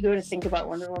when you go to think about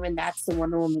Wonder Woman, that's the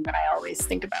Wonder Woman that I always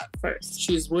think about first.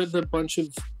 She's with a bunch of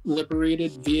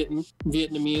liberated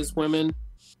Vietnamese women,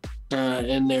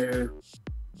 and they're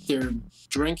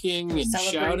drinking and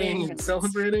shouting and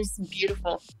celebrating. It's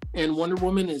beautiful. And Wonder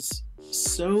Woman is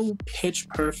so pitch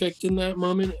perfect in that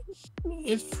moment.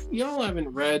 If y'all haven't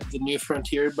read The New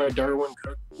Frontier by Darwin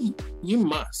Cook, you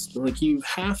must. Like, you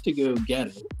have to go get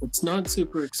it. It's not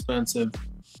super expensive.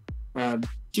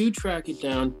 Do track it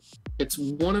down. It's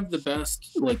one of the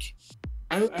best, like,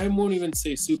 I won't even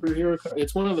say superhero.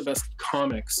 It's one of the best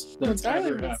comics that's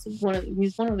ever happened.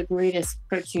 He's one of the greatest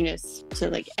cartoonists to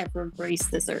like ever grace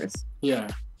this earth. Yeah.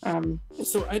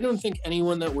 So I don't think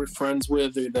anyone that we're friends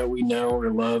with or that we know or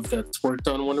love that's worked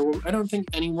on Wonder Woman, I don't think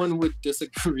anyone would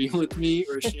disagree with me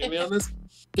or shame me on this.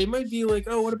 They might be like,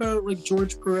 oh, what about like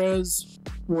George Perez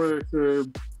work or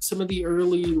some of the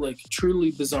early, like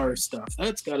truly bizarre stuff?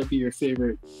 That's got to be your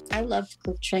favorite. I loved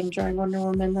Cliff Chang drawing Wonder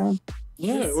Woman though.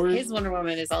 Yeah, his Wonder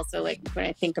Woman is also like when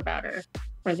I think about her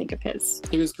or I think of his.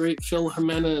 It was great. Phil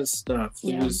Jimenez stuff.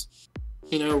 Yeah. It was,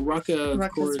 you know, Rucka, of Rucka's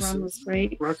course. run was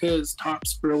great. Rucka is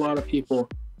tops for a lot of people.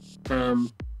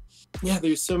 Yeah,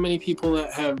 there's so many people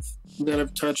that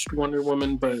have touched Wonder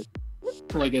Woman, but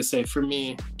like I say, for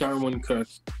me, Darwin Cook.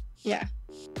 Yeah.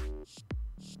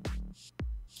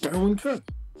 Darwin Cook.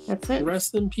 That's it.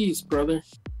 Rest in peace, brother.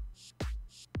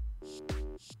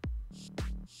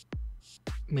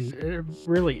 I mean, it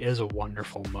really is a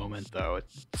wonderful moment, though.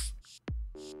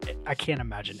 I can't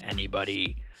imagine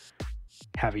anybody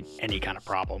having any kind of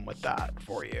problem with that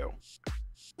for you.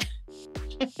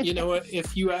 You know what?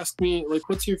 If you ask me, like,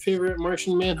 what's your favorite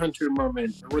Martian Manhunter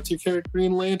moment? Or what's your favorite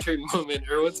Green Lantern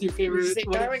moment? Or what's your favorite...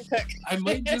 Darwin Cook. I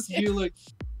might just do, like,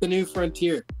 The New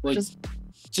Frontier. Like,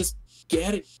 just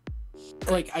get it.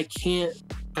 Like, I can't...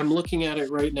 I'm looking at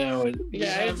it right now. And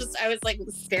I was like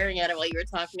staring at it while you were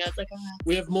talking. I was like, oh.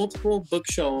 We have multiple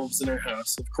bookshelves in our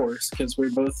house, of course, because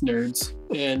we're both nerds.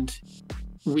 And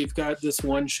we've got this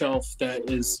one shelf that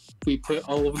is, we put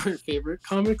all of our favorite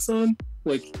comics on.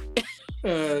 Like,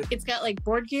 it's got like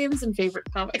board games and favorite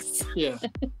comics. Yeah.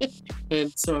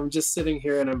 And so I'm just sitting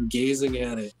here and I'm gazing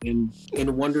at it and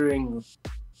wondering,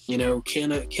 you know,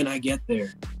 can I get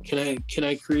there? Can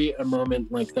I create a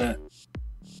moment like that?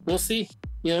 We'll see.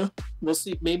 You know, we'll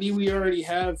see. Maybe we already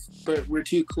have, but we're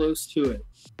too close to it.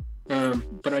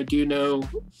 But I do know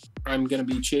I'm going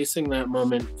to be chasing that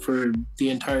moment for the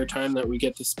entire time that we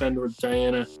get to spend with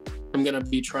Diana. I'm going to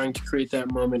be trying to create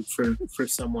that moment for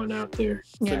someone out there,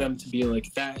 for them to be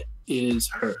like, that is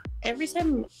her. Every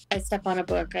time I step on a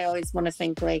book, I always want to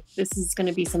think like, this is going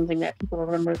to be something that people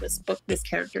remember this book, this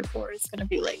character for. It's going to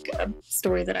be like a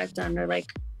story that I've done, or like,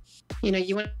 you know,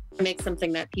 you want to make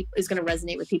something that is going to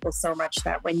resonate with people so much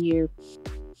that when you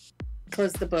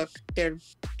close the book,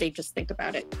 they just think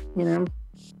about it, you know?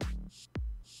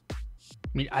 I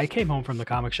mean, I came home from the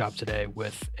comic shop today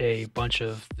with a bunch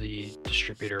of the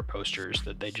distributor posters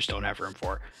that they just don't have room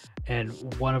for. And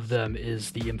one of them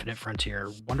is the Infinite Frontier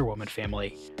Wonder Woman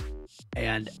family.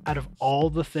 And out of all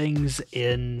the things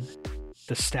in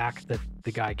the stack that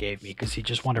the guy gave me, because he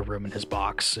just wanted room in his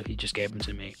box, so he just gave them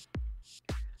to me.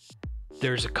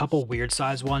 There's a couple weird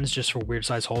size ones just for weird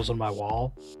size holes on my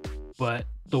wall. But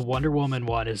the Wonder Woman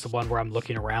one is the one where I'm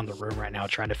looking around the room right now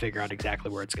trying to figure out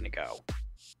exactly where it's going to go.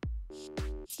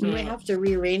 You might have to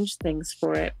rearrange things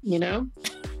for it, you know?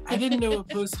 I didn't know a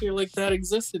poster like that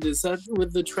existed. Is that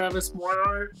with the Travis Moore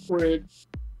art where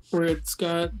it's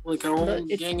got like a whole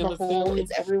gang of the family?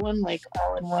 It's everyone like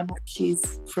all in one.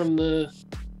 She's from the...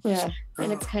 Yeah,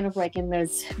 and it's kind of like in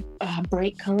those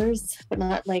bright colors, but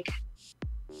not like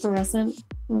fluorescent.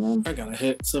 I gotta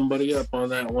hit somebody up on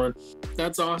that one.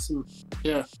 That's awesome.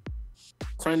 Yeah.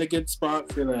 Find a good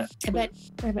spot for that.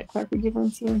 I bet Clark would give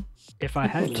one to you. If I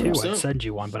had Yeah, to, so. I'd send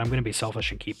you one, but I'm going to be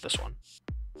selfish and keep this one.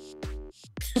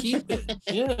 Keep it.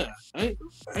 Yeah.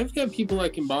 I've got people I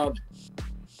can bother.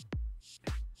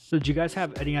 So, do you guys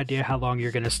have any idea how long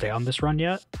you're going to stay on this run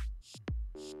yet?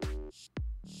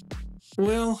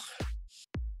 Well,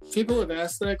 people have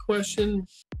asked that question.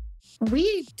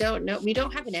 We don't know. We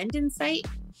don't have an end in sight,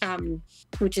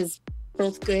 which is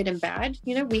both good and bad.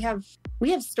 You know, we have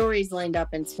stories lined up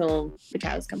until the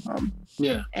cows come home.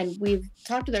 Yeah. And we've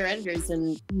talked to their editors,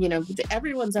 and you know,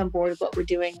 everyone's on board with what we're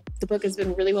doing. The book has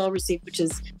been really well received, which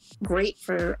is great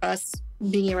for us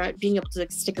being able to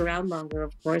stick around longer,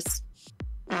 of course.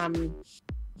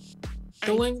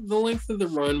 The length of the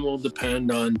run will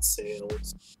depend on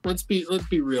sales. Let's be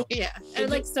real. Yeah,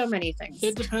 and like so many things.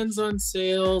 It depends on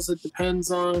sales. It depends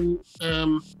on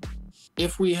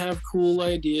if we have cool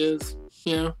ideas.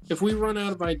 You know, if we run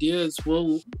out of ideas,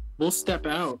 we'll step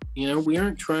out. You know, we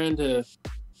aren't trying to.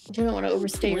 You don't want to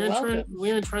overstay your welcome.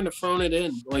 We aren't trying to phone it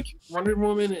in. Like, Wonder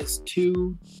Woman is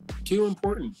too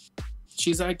important.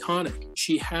 She's iconic.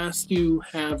 She has to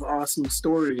have awesome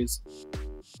stories.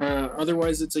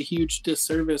 Otherwise, it's a huge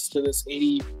disservice to this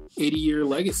 80-year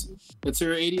legacy. It's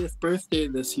her 80th birthday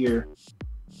this year.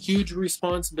 Huge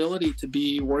responsibility to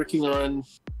be working on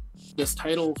this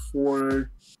title for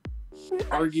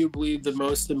arguably the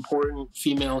most important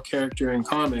female character in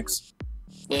comics.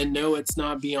 And no, it's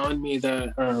not beyond me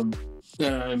that I'm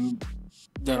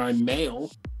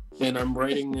male and I'm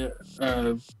writing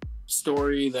a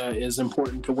story that is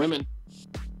important to women.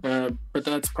 But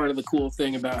that's part of the cool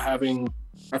thing about having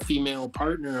a female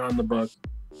partner on the book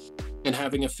and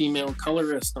having a female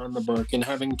colorist on the book and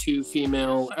having 2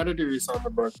 female editors on the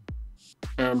book.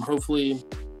 Hopefully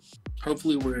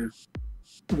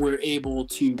we're able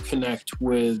to connect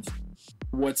with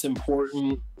what's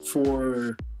important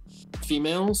for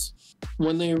females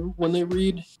when they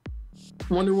read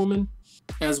Wonder Woman,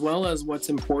 as well as what's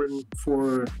important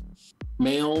for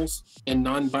males and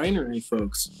non-binary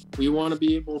folks. We want to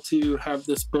be able to have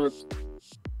this book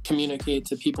communicate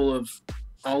to people of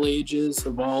all ages,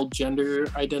 of all gender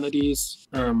identities.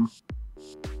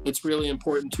 It's really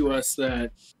important to us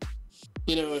that,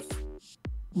 you know, if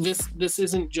this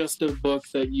isn't just a book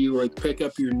that you like pick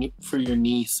up for your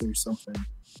niece or something.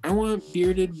 I want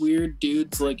bearded, weird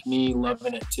dudes like me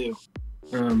loving it too.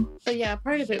 But yeah,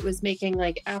 part of it was making,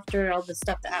 like, after all the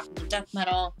stuff that happened in death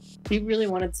metal, we really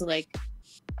wanted to, like,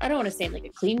 I don't want to say like a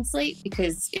clean slate,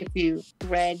 because if you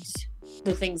read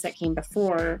the things that came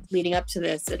before leading up to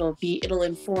this, it'll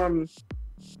inform,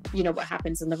 you know, what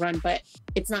happens in the run, but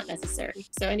it's not necessary.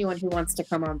 So anyone who wants to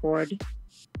come on board,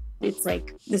 it's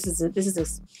like this is a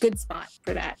good spot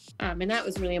for that. And that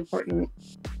was really important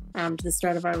to the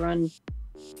start of our run.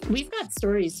 We've got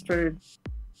stories for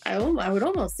I would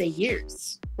almost say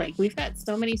years. Like, we've got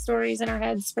so many stories in our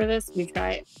heads for this.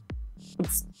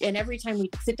 And every time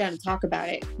we sit down and talk about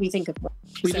it, we think of more.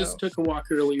 We just took a walk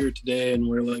earlier today and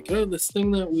we're like, oh, this thing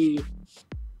that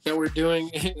we're doing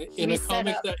in a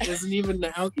comic that isn't even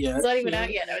out yet. It's not even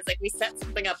out yet. I was like, we set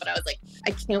something up and I was like,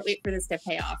 I can't wait for this to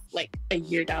pay off like a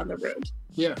year down the road.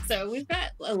 Yeah. So we've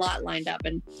got a lot lined up,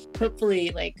 and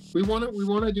hopefully, like, we want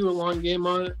to do a long game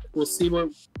on it. We'll see what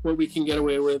we can get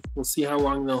away with. We'll see how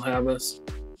long they'll have us.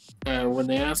 When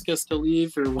they ask us to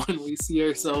leave or when we see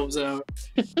ourselves out,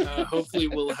 hopefully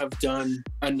we'll have done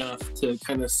enough to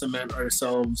kind of cement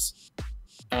ourselves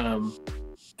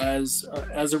as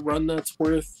a run that's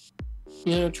worth,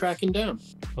 you know, tracking down.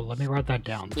 Well, let me write that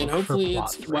down. And hopefully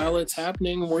while it's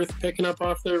happening, worth picking up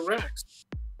off their racks.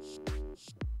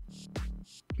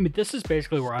 I mean, this is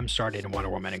basically where I'm starting in Wonder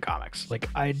Woman in comics. Like,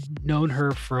 I'd known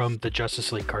her from the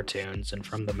Justice League cartoons and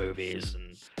from the movies,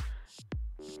 and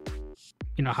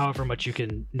you know, however much you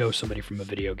can know somebody from a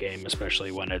video game,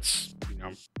 especially when it's, you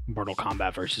know, Mortal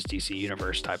Kombat versus DC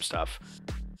Universe type stuff.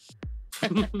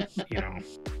 You know,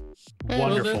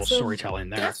 wonderful storytelling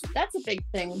there. That's a big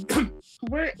thing.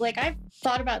 We're like, I've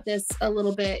thought about this a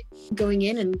little bit going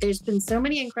in, and there's been so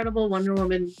many incredible Wonder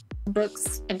Woman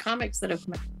books and comics that have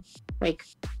come out. Like,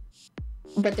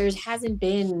 but there hasn't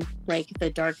been like the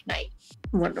Dark Knight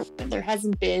Wonder Woman. There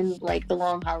hasn't been like the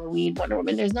Long Halloween Wonder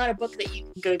Woman. There's not a book that you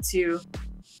can go to.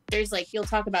 There's like, you'll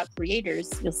talk about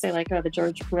creators. You'll say like, oh, the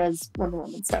George Perez Wonder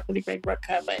Woman stuff with the Greg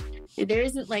Rucka, but there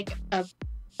isn't like a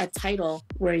title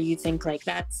where you think like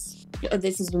that's, oh,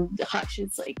 this is Hush.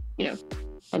 It's like, you know,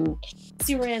 and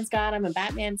Superman's got him and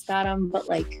Batman's got him, but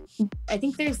like, I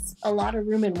think there's a lot of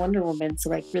room in Wonder Woman to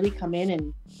like really come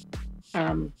in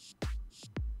and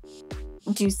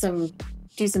do some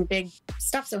do some big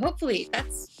stuff. So hopefully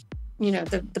that's,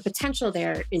 the potential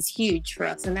there is huge for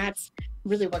us. And that's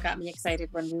really what got me excited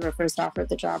when we were first offered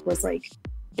the job, was like,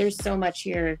 there's so much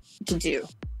here to do,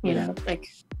 like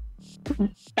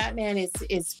Batman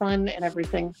is fun and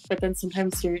everything, but then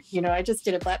sometimes I just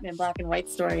did a Batman black and white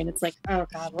story, and it's like, oh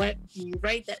God, what do you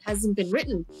write that hasn't been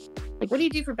written? Like, what do you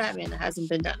do for Batman that hasn't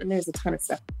been done? And there's a ton of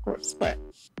stuff, of course, but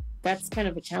that's kind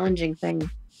of a challenging thing.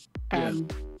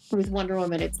 With Wonder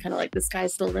Woman, it's kind of like the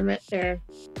sky's the limit there.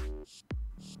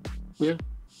 Yeah.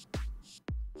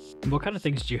 What kind of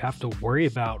things do you have to worry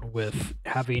about with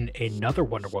having another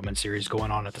Wonder Woman series going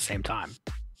on at the same time?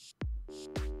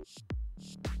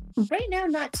 Right now,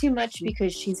 not too much,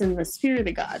 because she's in the sphere of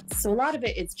the gods. So a lot of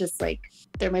it is just like,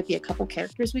 there might be a couple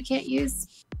characters we can't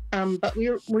use. But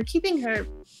we're keeping her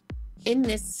in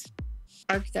this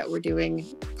arc that we're doing.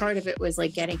 Part of it was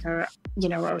like getting her,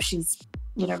 she's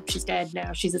dead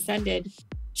now. She's ascended.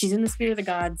 She's in the sphere of the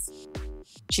gods.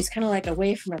 She's kind of like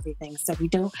away from everything. So we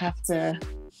don't have to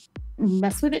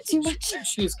mess with it too much.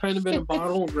 She's kind of in a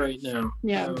bottle right now.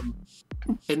 Yeah.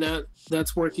 And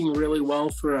that's working really well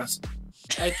for us.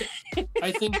 I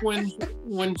think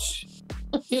when she,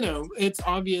 it's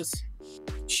obvious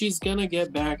she's gonna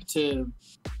get back to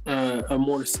a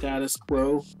more status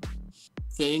quo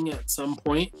thing at some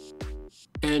point,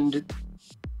 and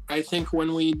I think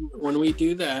when we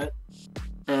do that,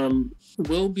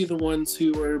 we'll be the ones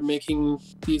who are making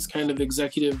these kind of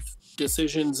executive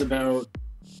decisions about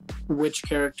which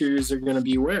characters are going to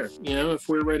be where. If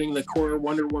we're writing the core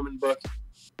Wonder Woman book,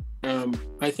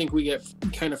 I think we get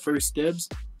kind of first dibs.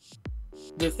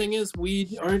 The thing is,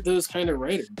 we aren't those kind of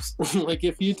writers. Like,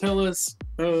 if you tell us,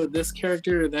 oh, this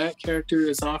character or that character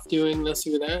is off doing this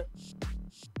or that,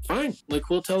 fine. Like,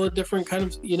 we'll tell a different kind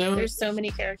of, There's so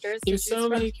many characters. There's so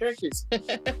many characters.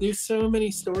 There's so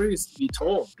many stories to be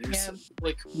told.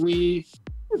 Like, we're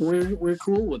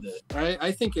cool with it.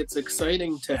 I think it's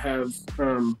exciting to have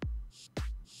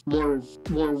more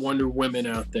Wonder Women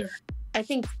out there. I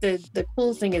think the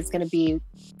cool thing is going to be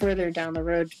further down the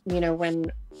road, when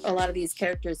a lot of these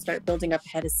characters start building up a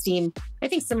head of steam. I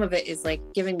think some of it is like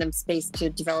giving them space to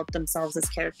develop themselves as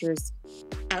characters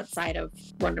outside of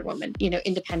Wonder Woman,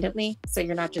 independently. So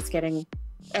you're not just getting,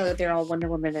 oh, they're all Wonder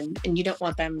Woman, and you don't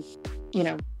want them,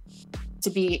 to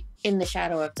be in the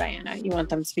shadow of Diana. You want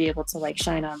them to be able to like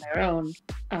shine on their own,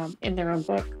 in their own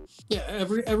book. Yeah,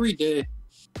 every day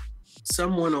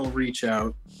someone will reach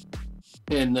out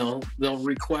and they'll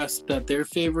request that their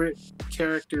favorite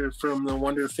character from the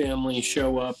Wonder family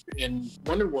show up in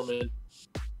Wonder Woman.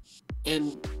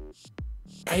 And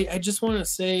I just want to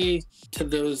say to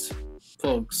those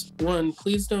folks, one,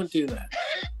 please don't do that.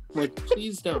 Like,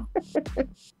 please don't.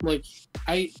 Like,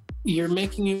 you're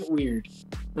making it weird.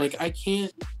 Like, I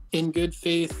can't in good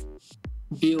faith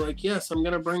be like, yes, I'm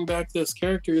gonna bring back this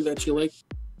character that you like,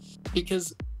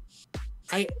 because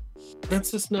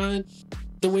that's just not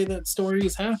the way that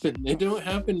stories happen. They don't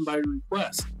happen by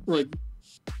request. Like,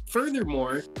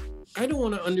 furthermore, I don't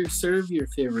want to underserve your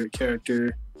favorite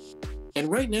character, and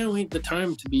right now ain't the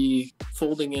time to be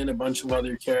folding in a bunch of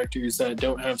other characters that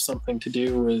don't have something to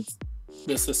do with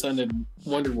this ascended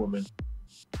Wonder Woman.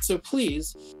 So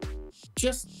please,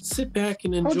 just sit back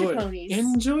and enjoy. Hold your ponies.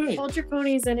 Enjoy. Hold your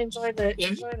ponies and enjoy the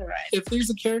ride. If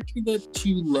there's a character that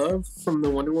you love from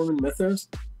the Wonder Woman mythos,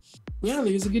 yeah,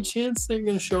 there's a good chance they're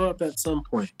going to show up at some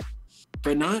point,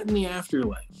 but not in the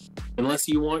afterlife, unless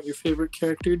you want your favorite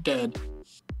character dead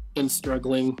and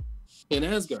struggling in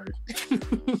Asgard.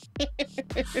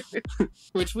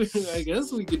 Which I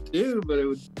guess we could do, but it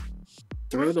would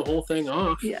throw the whole thing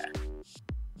off. Yeah.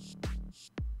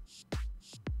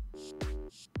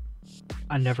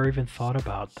 I never even thought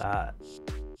about that.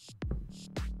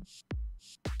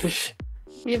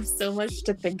 We have so much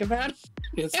to think about.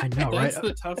 I know, right? That's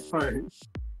the tough part.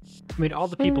 I mean, all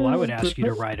the people I would ask you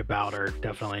to write about are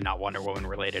definitely not Wonder Woman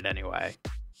related anyway.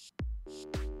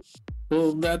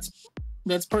 Well, that's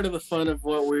part of the fun of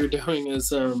what we're doing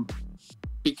is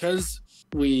because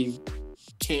we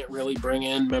can't really bring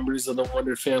in members of the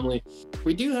Wonder family,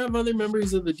 we do have other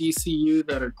members of the DCU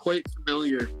that are quite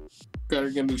familiar that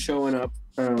are going to be showing up.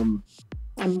 I'm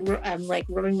like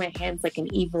rubbing my hands like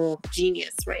an evil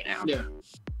genius right now. Yeah,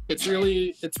 it's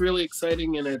really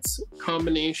exciting, and it's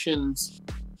combinations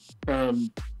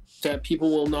that people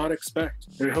will not expect,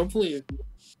 or hopefully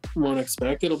won't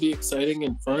expect. It'll be exciting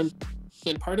and fun,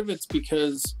 and part of it's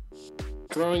because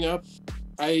growing up,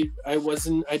 I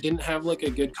didn't have like a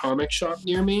good comic shop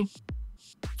near me.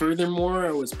 Furthermore,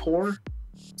 I was poor,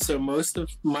 so most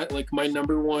of my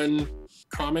number one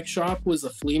comic shop was a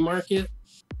flea market.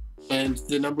 And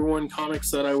the number one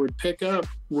comics that I would pick up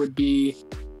would be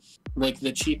like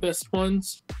the cheapest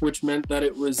ones, which meant that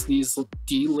it was these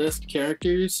D-list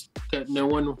characters that no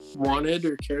one wanted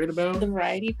or cared about. The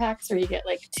variety packs where you get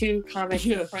like 2 comics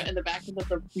in the front and the back, and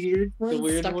the weird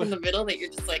ones stuck in the middle that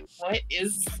you're just like, what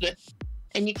is this?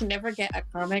 And you can never get a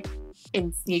comic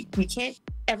you can't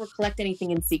ever collect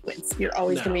anything in sequence. You're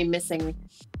always going to be missing,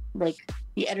 like,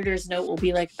 the editor's note will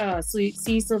be like, oh, so you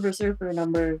see Silver Surfer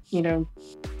number,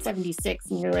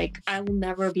 76. And you're like, I will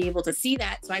never be able to see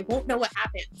that, so I won't know what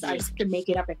happens. I just have to make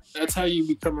it up. That's how you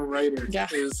become a writer,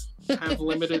 is have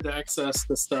limited access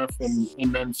to stuff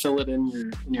and then fill it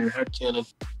in your headcanon.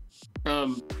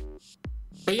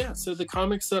 But yeah, so the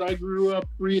comics that I grew up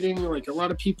reading, like a lot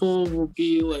of people will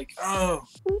be like, oh,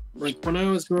 like when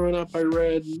I was growing up, I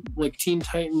read like Teen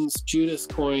Titans Judas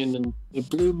Coin and it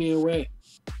blew me away.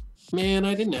 Man,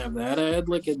 I didn't have that. I had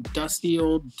like a dusty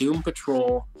old Doom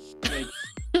Patrol. Like,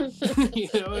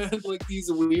 I had like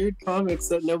these weird comics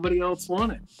that nobody else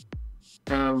wanted.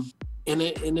 And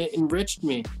it enriched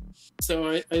me.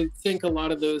 So I think a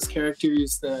lot of those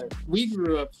characters that we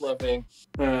grew up loving,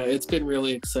 it's been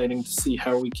really exciting to see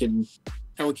how we can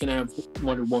have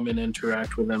Wonder Woman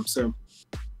interact with them. So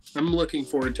I'm looking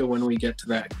forward to when we get to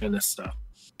that kind of stuff,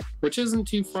 which isn't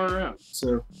too far out.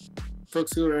 So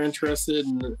folks who are interested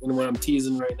in what I'm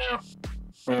teasing right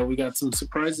now, we got some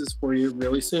surprises for you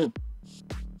really soon.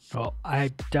 Well,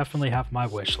 I definitely have my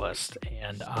wish list,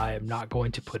 and I am not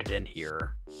going to put it in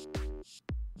here.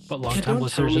 But long-time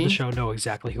listeners of the show know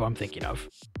exactly who I'm thinking of.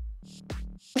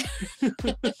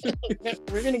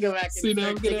 We're going to go back and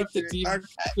I'm going to have to deep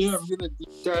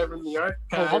dive in the archive.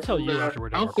 Oh, I'll tell you after we're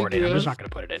done recording. I'm just not going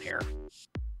to put it in here.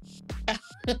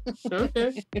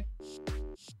 Okay.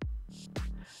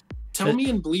 Tell me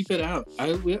and bleep it out.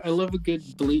 I love a good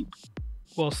bleep.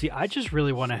 Well, see, I just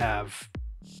really want to have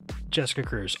Jessica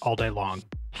Cruz all day long.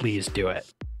 Please do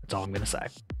it. That's all I'm going to say.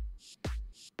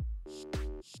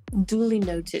 Duly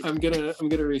noted. I'm gonna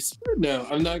No,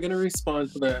 I'm not gonna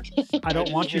respond to that. I don't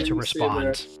want you to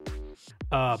respond.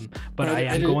 But I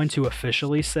am going to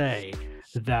officially say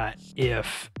that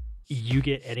if you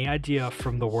get any idea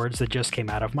from the words that just came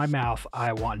out of my mouth,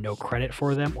 I want no credit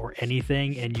for them or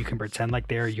anything, and you can pretend like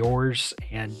they're yours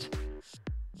and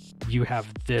you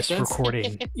have this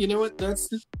recording. You know what? That's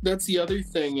the other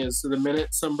thing is the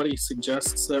minute somebody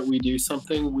suggests that we do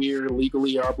something, we're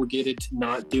legally obligated to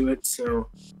not do it. So,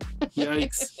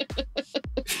 yikes.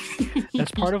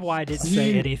 That's part of why I didn't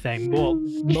say anything. Well,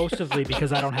 mostly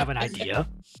because I don't have an idea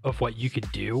of what you could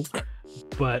do,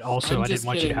 but also I didn't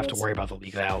want you to have to worry about the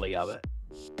legality of it.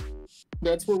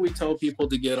 That's what we tell people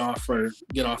to get off our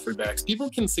backs.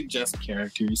 People can suggest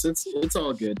characters. It's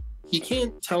all good. You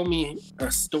can't tell me a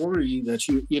story that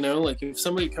like if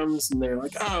somebody comes and they're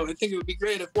like, oh, I think it would be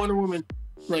great if Wonder Woman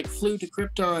like flew to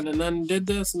Krypton and then did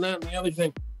this and that and the other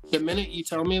thing. The minute you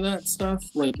tell me that stuff,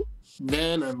 like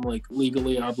then I'm like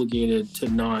legally obligated to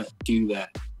not do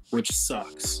that, which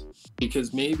sucks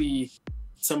because maybe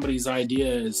somebody's idea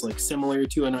is like similar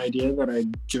to an idea that I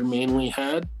germanely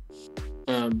had.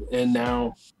 And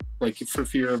now, like for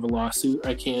fear of a lawsuit,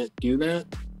 I can't do that.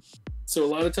 So a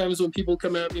lot of times when people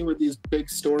come at me with these big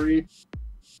story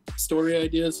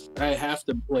ideas, I have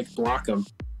to like block them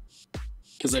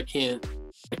because I can't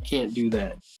do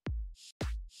that.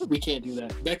 We can't do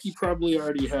that. Becky probably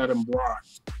already had them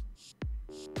blocked.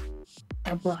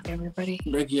 I block everybody.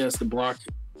 Becky has to block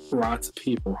lots of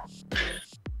people.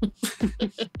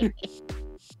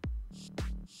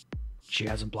 She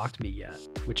hasn't blocked me yet,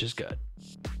 which is good.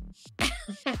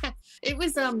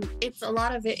 It's a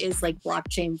lot of it is like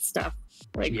blockchain stuff.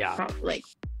 Like, like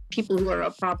people who are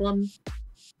a problem,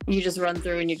 you just run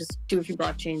through and you just do a few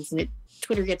blockchains, and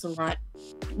Twitter gets a lot,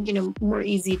 more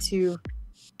easy to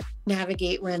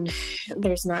navigate when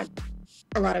there's not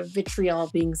a lot of vitriol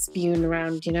being spewed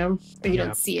around, or you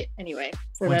don't see it anyway.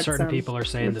 So when certain people are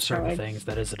saying the certain things,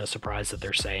 that isn't a surprise that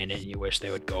they're saying it, and you wish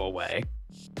they would go away.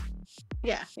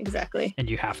 Yeah, exactly. And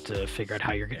you have to figure out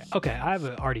how you're going to... Okay, I have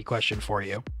an arty question for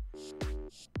you.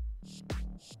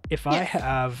 If I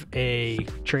have a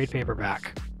trade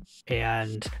paperback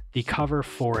and the cover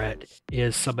for it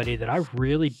is somebody that I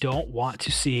really don't want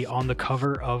to see on the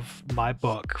cover of my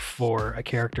book for a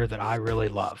character that I really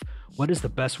love, what is the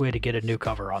best way to get a new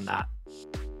cover on that?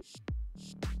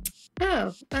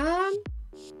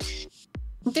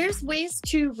 There's ways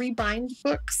to rebind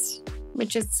books,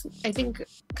 which is, I think,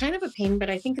 kind of a pain, but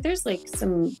I think there's like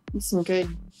some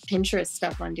good Pinterest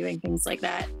stuff on doing things like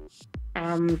that.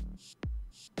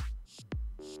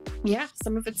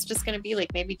 Some of it's just going to be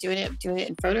like maybe doing it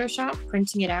in Photoshop,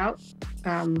 printing it out.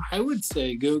 I would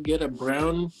say go get a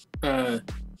brown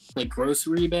like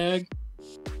grocery bag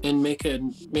and make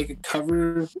a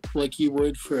cover like you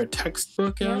would for a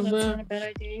textbook out of that's that. not a bad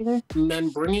idea either. And then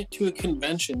bring it to a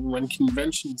convention when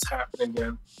conventions happen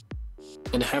again,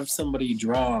 and have somebody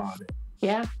draw on it.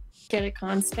 Yeah, get a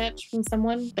con sketch from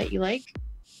someone that you like,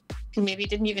 who maybe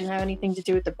didn't even have anything to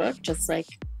do with the book, just like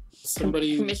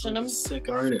Somebody commission like them. a sick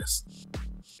artist.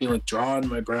 Be like, draw on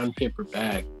my brown paper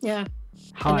bag. Yeah.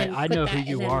 Hi, then I put know that who and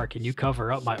you then- are. Can you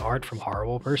cover up my art from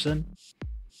Horrible Person?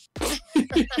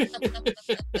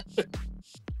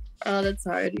 Oh, that's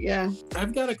hard. Yeah.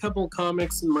 I've got a couple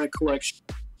comics in my collection.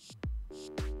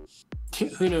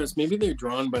 Who knows? Maybe they're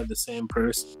drawn by the same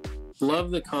person.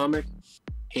 Love the comic,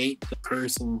 hate the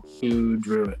person who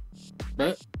drew it.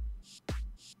 But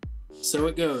so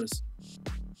it goes.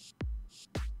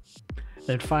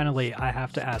 Then finally, I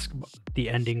have to ask the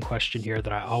ending question here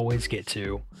that I always get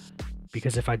to,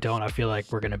 because if I don't, I feel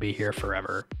like we're going to be here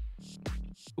forever.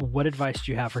 What advice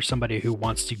do you have for somebody who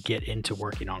wants to get into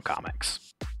working on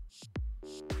comics?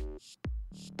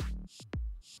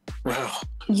 Wow.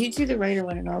 You do the writer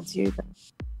one and I'll do the...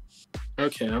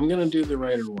 Okay, I'm gonna do the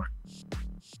writer one.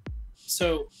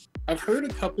 So I've heard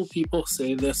a couple people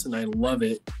say this, and I love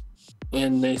it.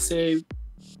 And they say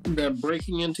that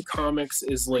breaking into comics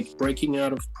is like breaking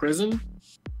out of prison.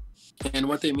 And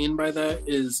what they mean by that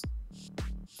is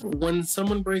when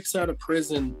someone breaks out of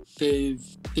prison, they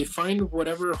find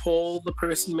whatever hole the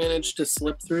person managed to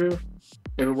slip through,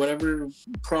 or whatever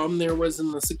problem there was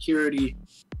in the security,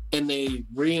 and they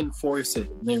reinforce it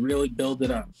and they really build it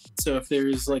up. So if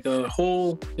there's like a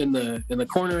hole in the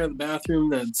corner of the bathroom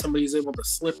that somebody's able to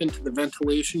slip into the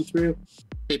ventilation through,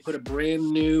 they put a brand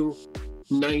new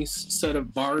nice set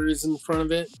of bars in front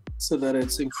of it so that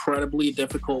it's incredibly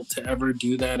difficult to ever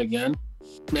do that again.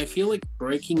 And I feel like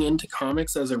breaking into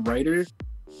comics as a writer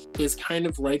is kind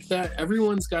of like that.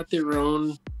 Everyone's got their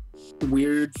own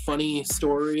weird, funny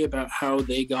story about how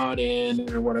they got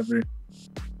in or whatever.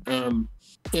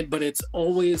 But it's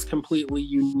always completely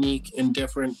unique and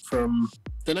different from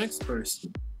the next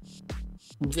person.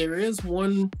 There is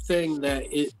one thing that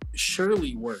it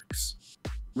surely works,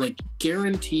 like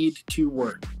guaranteed to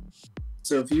work.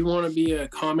 So if you want to be a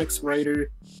comics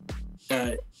writer,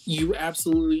 you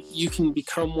can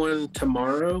become one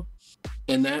tomorrow,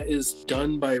 and that is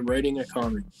done by writing a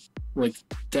comic. Like,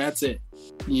 that's it.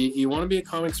 You want to be a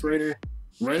comics writer,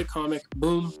 write a comic,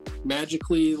 boom,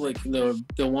 magically, like the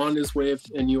wand is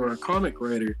waved and you are a comic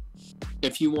writer.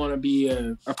 If you want to be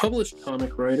a published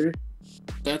comic writer,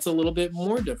 that's a little bit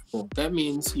more difficult. That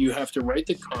means you have to write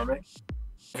the comic,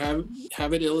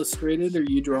 have it illustrated, or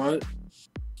you draw it,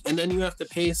 and then you have to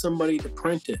pay somebody to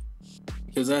print it,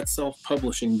 because that's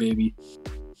self-publishing, baby.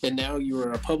 And now you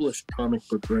are a published comic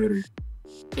book writer.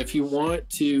 If you want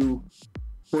to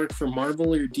work for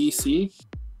Marvel or DC,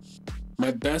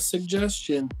 my best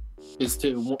suggestion is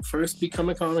to first become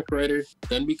a comic writer,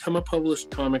 then become a published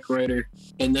comic writer,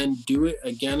 and then do it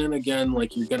again and again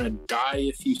like you're going to die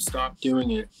if you stop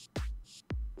doing it.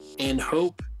 And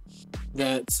hope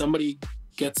that somebody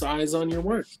gets eyes on your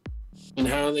work. And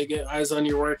how they get eyes on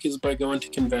your work is by going to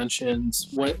conventions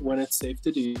when it's safe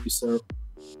to do so,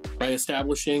 by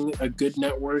establishing a good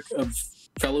network of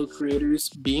fellow creators,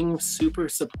 being super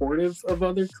supportive of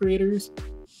other creators.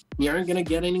 You aren't going to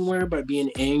get anywhere by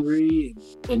being angry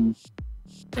and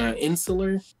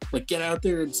insular. Like, get out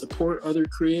there and support other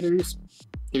creators.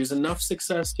 There's enough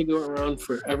success to go around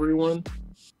for everyone.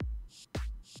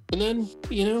 And then,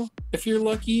 if you're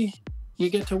lucky, you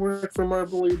get to work for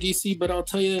Marvel or DC. But I'll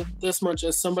tell you this much,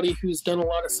 as somebody who's done a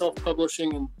lot of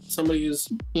self-publishing and somebody who's,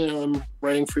 I'm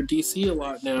writing for DC a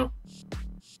lot now,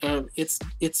 it's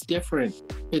different.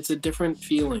 It's a different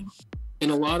feeling. In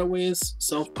a lot of ways,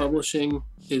 self-publishing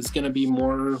is going to be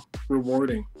more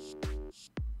rewarding.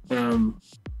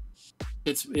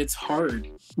 It's hard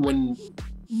when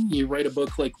you write a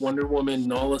book like Wonder Woman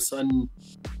and all of a sudden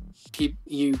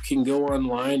you can go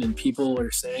online and people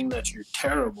are saying that you're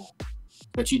terrible,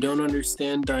 that you don't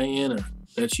understand Diana,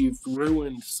 that you've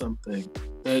ruined something,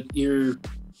 that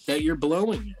you're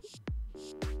blowing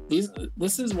it.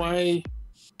 This is why,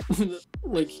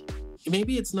 like,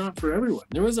 maybe it's not for everyone.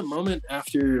 There was a moment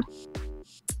after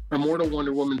Immortal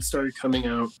Wonder Woman started coming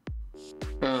out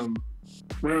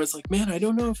where I was like, man, I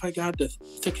don't know if I got the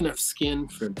thick enough skin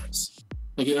for this.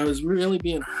 Like, I was really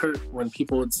being hurt when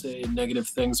people would say negative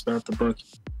things about the book.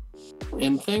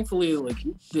 And thankfully, like,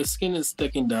 the skin is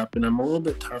thickened up and I'm a little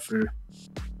bit tougher.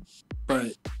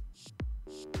 But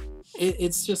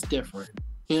it's just different.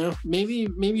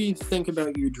 Maybe think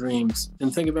about your dreams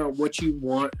and think about what you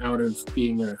want out of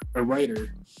being a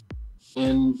writer.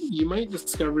 And you might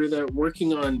discover that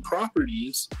working on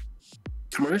properties,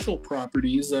 commercial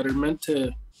properties that are meant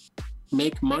to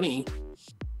make money,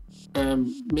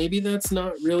 maybe that's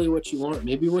not really what you want.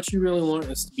 Maybe what you really want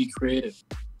is to be creative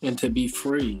and to be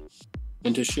free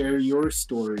and to share your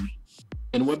story.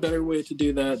 And what better way to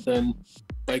do that than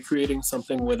by creating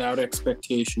something without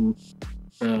expectation,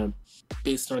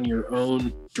 based on your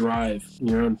own drive and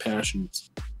your own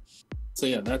passions. So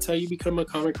yeah, that's how you become a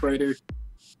comic writer,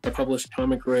 a published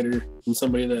comic writer, and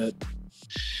somebody that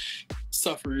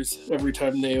suffers every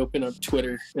time they open up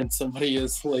Twitter and somebody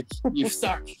is like, you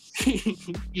suck.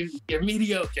 You're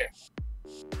mediocre.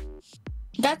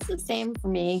 That's the same for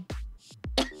me.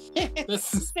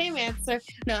 That's the same answer.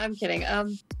 No, I'm kidding.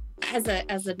 As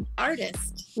an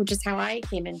artist, which is how I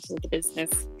came into the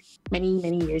business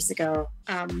many years ago,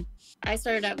 I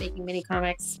started out making mini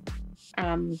comics,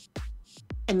 and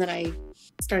then I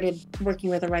started working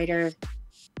with a writer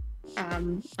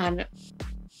on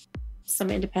some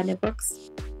independent books.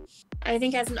 I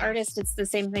think as an artist, it's the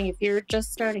same thing. If you're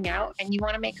just starting out and you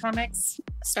want to make comics,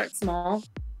 start small.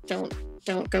 Don't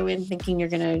go in thinking you're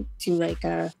gonna do like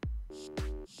a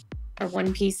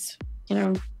one piece,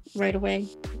 right away.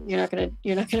 You're not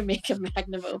gonna make a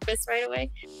magnum opus right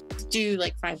away. Do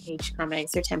like 5-page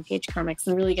comics or 10-page comics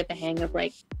and really get the hang of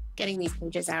like getting these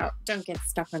pages out. Don't get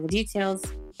stuck on the details,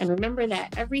 and remember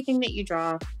that everything that you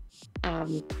draw,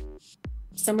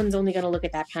 someone's only going to look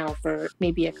at that panel for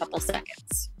maybe a couple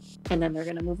seconds, and then they're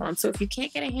going to move on. So if you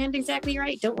can't get a hand exactly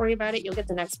right, don't worry about it. You'll get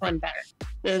the next one better.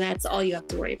 And that's all you have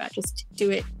to worry about. Just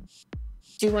do it.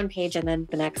 Do one page and then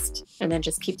the next, and then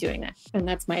just keep doing that. And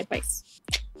that's my advice.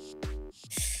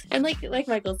 And like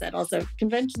Michael said, also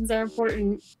conventions are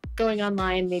important. Going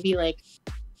online, maybe I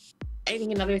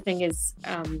think another thing is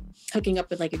hooking up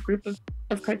with like a group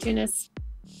of cartoonists,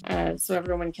 so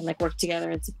everyone can like work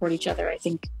together and support each other. I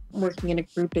think working in a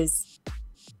group is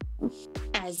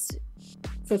as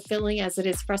fulfilling as it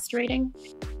is frustrating.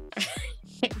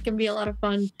 It can be a lot of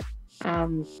fun,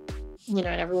 and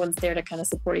everyone's there to kind of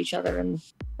support each other,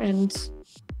 and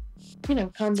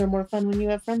cons are more fun when you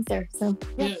have friends there. So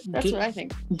yeah, that's what I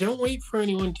think. Don't wait for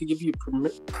anyone to give you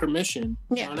permission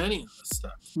on any of this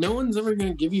stuff. No one's ever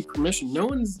going to give you permission. No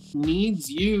one needs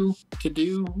you to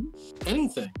do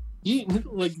anything.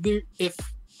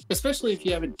 Especially if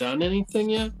you haven't done anything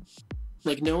yet,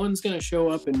 like no one's going to show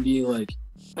up and be like,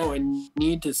 oh, I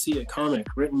need to see a comic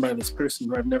written by this person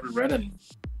who I've never read anything.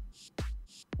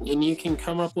 And you can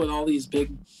come up with all these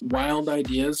big, wild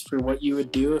ideas for what you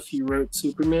would do if you wrote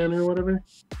Superman or whatever.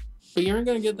 But you aren't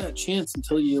going to get that chance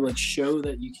until you, show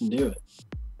that you can do it.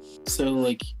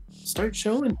 So, start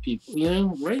showing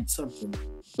people, write something.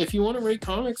 If you want to write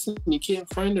comics and you can't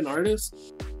find an artist,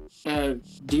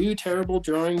 do terrible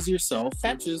drawings yourself,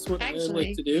 which is what I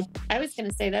like to do. I was going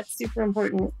to say that's super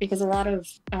important because a lot of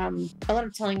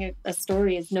telling a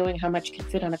story is knowing how much can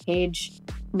fit on a page,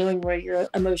 knowing where your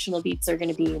emotional beats are going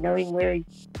to be, knowing where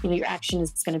your action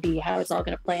is going to be, how it's all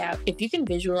going to play out. If you can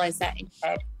visualize that in your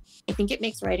head, I think it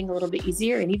makes writing a little bit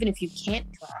easier. And even if you can't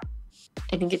draw,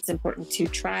 I think it's important to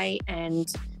try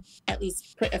and at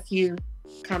least put a few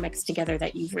comics together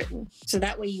that you've written, so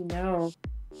that way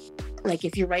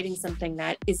if you're writing something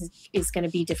that is going to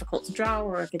be difficult to draw,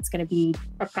 or if it's going to be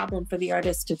a problem for the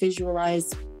artist to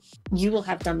visualize, you will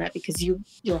have done that because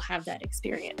you'll have that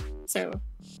experience. So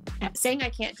saying I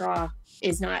can't draw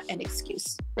is not an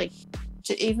excuse.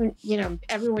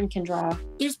 Everyone can draw.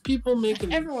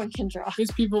 Everyone can draw.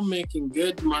 There's people making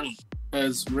good money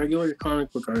as regular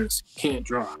comic book artists can't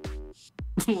draw.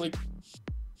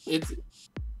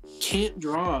 Can't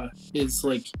draw is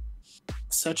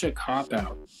such a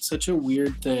cop-out, such a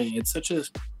weird thing. It's such a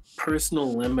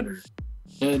personal limiter.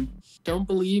 And don't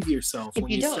believe yourself if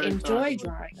when you start don't enjoy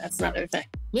drawing. That's another thing.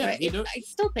 Yeah, I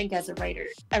still think as a writer,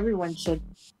 everyone should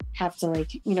have to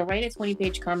write a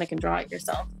 20-page comic and draw it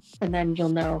yourself, and then you'll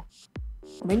know.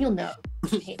 You'll know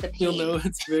the pain. You'll know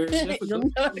it's very difficult. You'll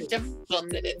know how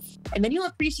difficult it is, and then you'll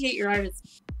appreciate your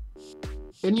artist.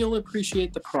 And you'll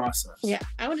appreciate the process. Yeah,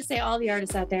 I want to say all the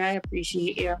artists out there, I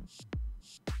appreciate you.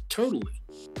 Totally.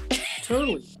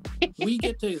 We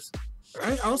get to.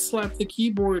 I'll slap the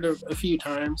keyboard a few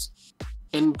times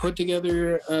and put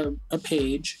together a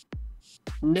page,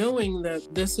 knowing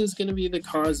that this is going to be the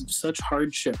cause of such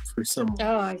hardship for someone.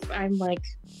 Oh,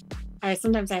 I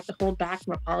sometimes I have to hold back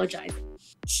from apologizing.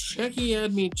 Becky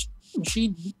had me.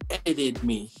 She edited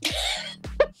me.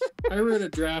 I wrote a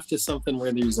draft of something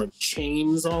where there's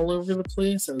chains all over the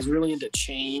place. I was really into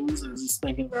chains. I was just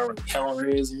thinking about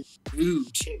Hellraiser. Ooh,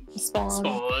 chains.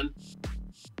 Spawn.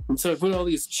 And so I put all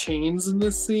these chains in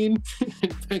this scene.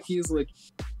 And Becky's like,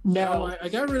 no, I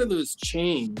got rid of those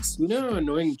chains. You know how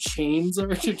annoying chains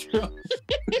are to draw?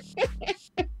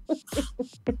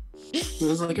 It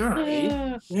was like, all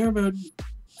right, they're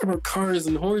about cars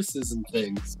and horses and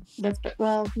things. Not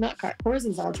cars.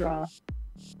 Horses I'll draw.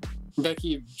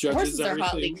 Becky judges horses everything.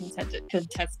 Are hotly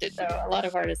contested, though. A lot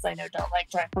of artists I know don't like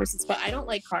drawing horses, but I don't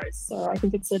like cars, so I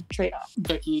think it's a trade-off.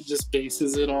 Becky just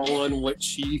bases it all on what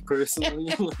she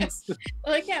personally likes.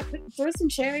 Like, yeah, throw some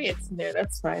chariots in there.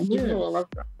 That's fine. Yeah. People will love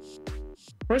them.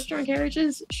 Horse-drawn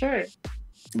carriages, sure.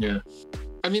 Yeah,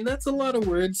 I mean that's a lot of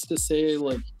words to say.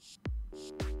 Like,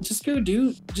 just go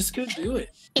do it.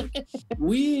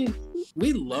 we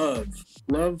love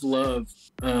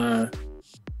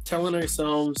telling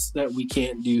ourselves that we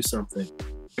can't do something.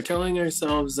 We're telling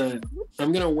ourselves that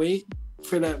I'm gonna wait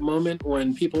for that moment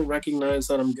when people recognize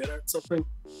that I'm good at something.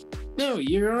 No,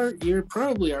 you're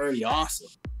probably already awesome.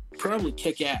 Probably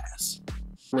kick ass,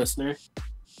 listener.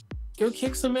 Go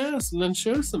kick some ass and then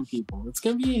show some people. It's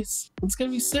gonna be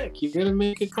sick. You're gonna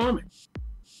make a comic.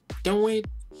 Don't wait.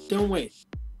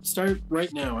 Start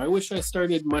right now. I wish I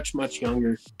started much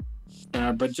younger.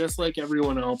 But just like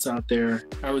everyone else out there,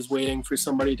 I was waiting for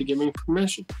somebody to give me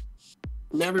permission.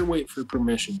 Never wait for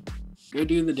permission. Go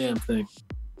do the damn thing.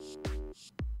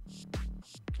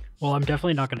 Well, I'm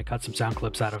definitely not going to cut some sound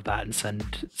clips out of that and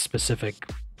send specific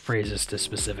phrases to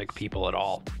specific people at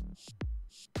all.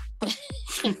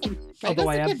 Although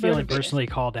I am feeling personally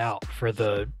called out for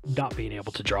the not being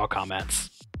able to draw comments.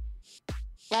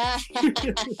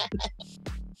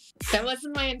 That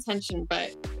wasn't my intention,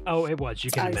 but... Oh, it was. You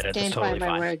can admit it. That's totally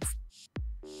fine.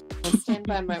 I stand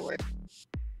by my word.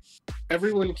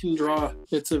 Everyone can draw.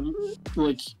 It's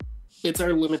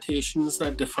our limitations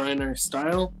that define our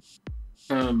style.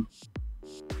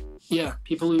 Yeah,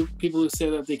 people who say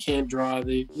that they can't draw,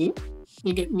 they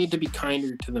need to be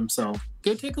kinder to themselves.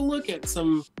 Go take a look at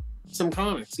some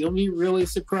comics. You'll be really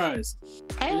surprised.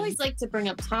 I always like to bring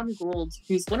up Tom Gould,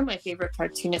 who's one of my favorite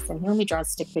cartoonists, and he only draws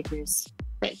stick figures.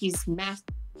 But he's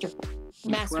masterful.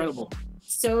 Incredible.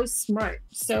 So smart,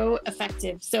 so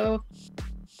effective. So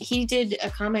he did a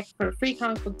comic for Free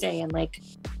Comic Book Day in like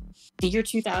the year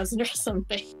 2000 or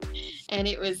something. And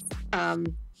it was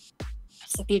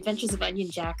it's like The Adventures of Onion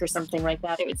Jack or something like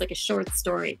that. It was like a short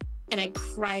story. And I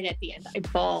cried at the end. I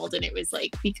bawled. And it was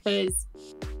like because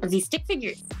of these stick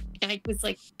figures. And I was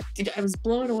like, dude, I was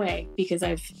blown away because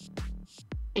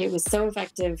it was so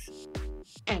effective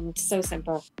and so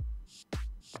simple.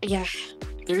 Yeah.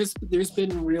 There's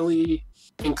been really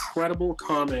incredible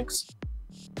comics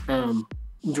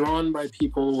drawn by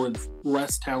people with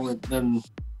less talent than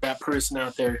that person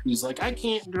out there who's like, I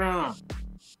can't draw.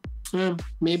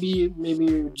 Maybe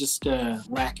you just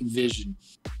lack vision.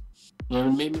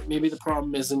 Maybe the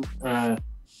problem isn't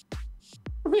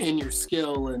in your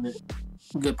skill, and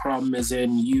the problem is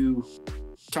in you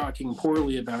talking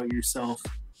poorly about yourself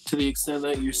to the extent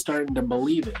that you're starting to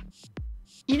believe it.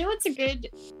 You know what's a good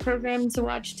program to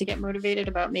watch to get motivated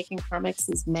about making comics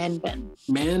is Man Ben.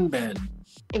 Man Ben.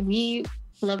 We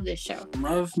love this show.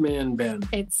 Love Man Ben.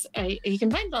 It's you can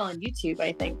find it all on YouTube,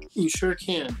 I think. You sure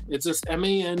can. It's just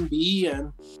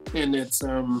MANBEN, and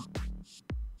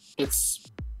it's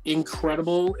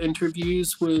incredible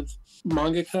interviews with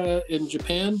mangaka in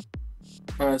Japan.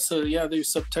 So yeah, there's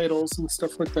subtitles and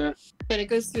stuff like that. But it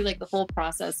goes through like the whole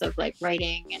process of like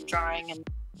writing and drawing, and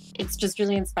it's just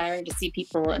really inspiring to see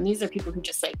people. And these are people who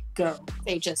just like go.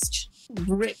 They just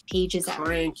rip pages out.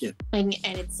 Crank it. And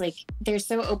it's like they're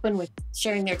so open with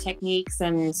sharing their techniques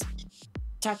and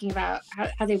talking about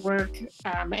how they work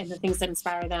and the things that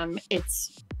inspire them.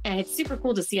 It's super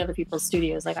cool to see other people's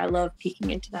studios. Like I love peeking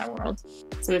into that world.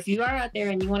 So if you are out there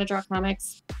and you want to draw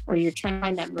comics, or you're trying to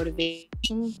find that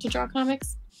motivation to draw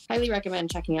comics, highly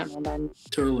recommend checking out Man Ben.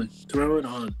 Totally. Throw it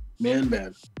on. Man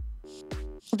Ben.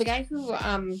 The guy who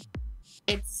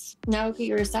it's Naoki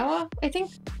Urasawa, I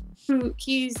think, who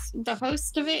he's the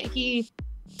host of it. He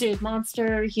did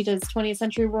Monster. He does 20th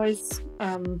Century Boys.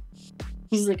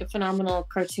 He's like a phenomenal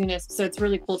cartoonist. So it's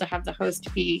really cool to have the host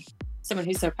be someone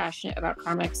who's so passionate about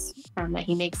comics that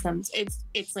he makes them.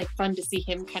 It's like fun to see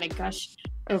him kind of gush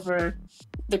over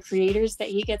the creators that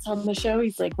he gets on the show.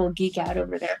 He's like, we'll geek out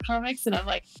over their comics, and I'm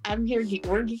like, I'm here,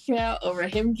 we're geeking out over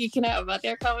him geeking out about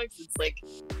their comics. It's like,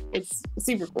 it's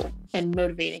super cool and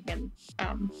motivating, and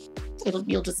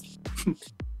you'll just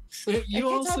You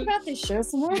also talk about this show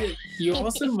some more. You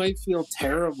also might feel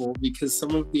terrible because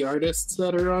some of the artists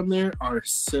that are on there are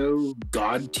so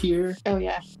god tier. Oh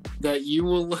yeah. That you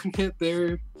will look at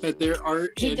their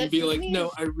art and be like,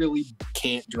 no, I really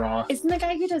can't draw. Isn't the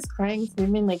guy who does Crying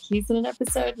Freeman like he's in an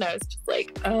episode? And I was just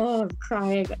like, oh, I'm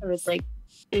crying. I was like,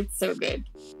 it's so good.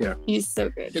 Yeah. He's so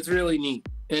good. It's really neat.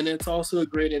 And it's also a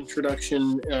great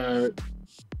introduction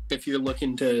if you're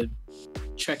looking to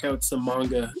check out some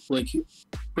manga. Like,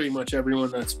 pretty much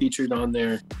everyone that's featured on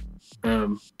there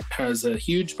has a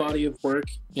huge body of work,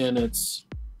 and it's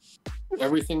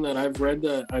everything that I've read,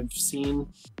 that I've seen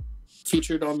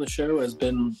featured on the show, has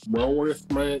been well worth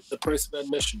the price of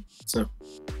admission. So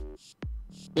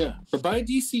yeah, but buy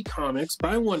DC Comics,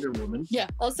 buy Wonder Woman. Yeah,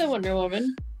 also Wonder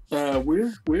Woman.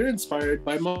 We're inspired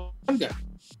by manga.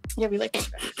 Yeah, we like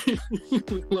manga.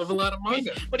 We love a lot of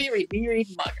manga. What do you read? You read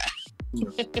manga.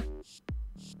 Yeah.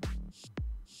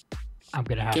 I'm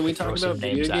gonna have Can to we throw talk some about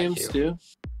names video games at you.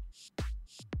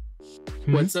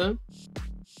 too? What's up?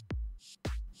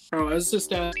 Oh, I was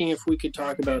just asking if we could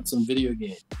talk about some video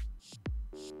games.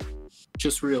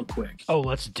 Just real quick. Oh,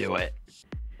 let's do it.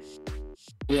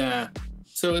 Yeah.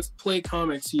 So it's Play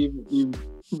Comics. You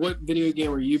what video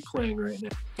game are you playing right now?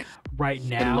 Right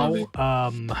now,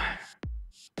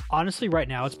 honestly, right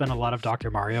now it's been a lot of Dr.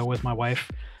 Mario with my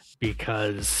wife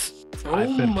because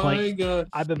I've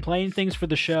been playing things for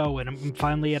the show, and I'm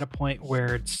finally at a point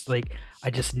where it's like I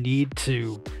just need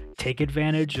to take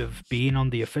advantage of being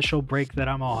on the official break that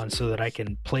I'm on so that I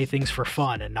can play things for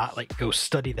fun and not like go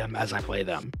study them as I play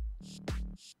them.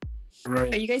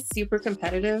 Right. Are you guys super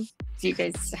competitive? Do you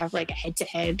guys have like a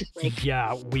head-to-head?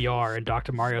 Yeah, we are, and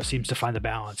Dr. Mario seems to find the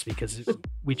balance because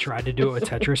we tried to do it with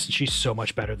Tetris, and she's so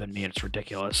much better than me, and it's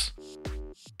ridiculous.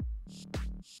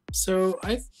 So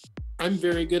I'm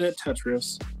very good at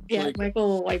Tetris. Yeah, like, Michael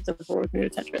will wipe the floor with me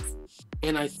with Tetris.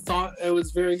 And I thought I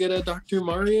was very good at Dr.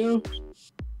 Mario.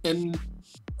 And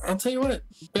I'll tell you what,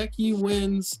 Becky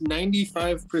wins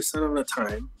 95% of the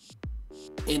time.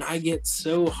 And I get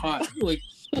so hot. Like,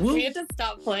 we had to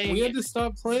stop playing. We had to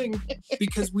stop playing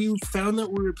because we found that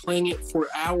we were playing it for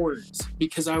hours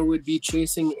because I would be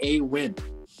chasing a win.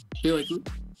 Be like,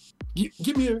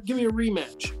 give me a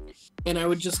rematch. And I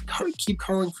would just keep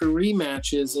calling for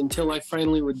rematches until I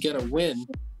finally would get a win.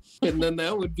 And then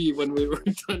that would be when we were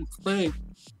done playing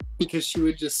because she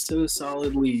would just so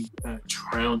solidly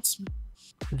trounce me.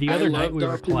 The other night we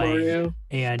were playing Mario.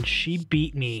 And she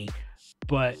beat me,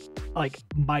 but like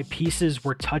my pieces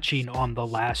were touching on the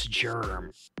last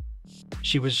germ.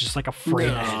 She was just like afraid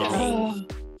of me.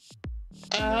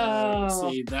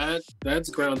 Oh. See, that's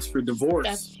grounds for divorce.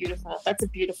 That's beautiful. That's a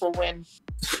beautiful win.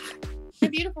 A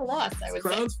beautiful loss, I would say.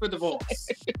 Grounds for divorce.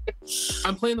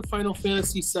 I'm playing the Final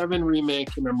Fantasy VII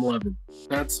remake, and I'm loving.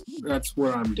 That's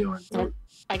what I'm doing.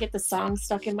 I get the song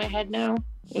stuck in my head now.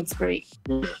 It's great.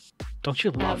 Don't you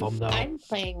love them though? I'm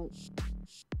playing.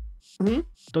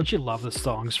 Don't you love the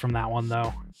songs from that one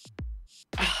though?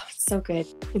 Oh, it's so good.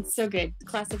 It's so good. The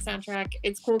classic soundtrack.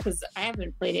 It's cool because I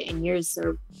haven't played it in years,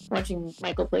 so watching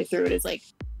Michael play through it is like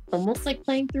almost like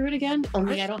playing through it again.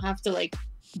 Only I don't have to like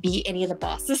beat any of the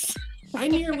bosses. I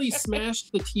nearly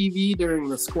smashed the TV during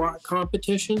the squat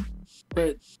competition,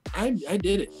 but I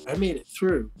did it. I made it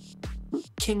through.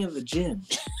 King of the gym.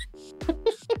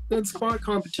 That squat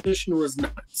competition was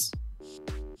nuts.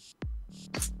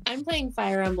 I'm playing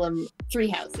Fire Emblem Three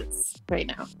Houses right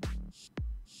now.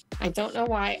 I don't know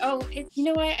why. Oh, you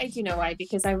know why? I do know why.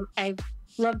 Because I've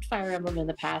loved Fire Emblem in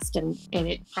the past, and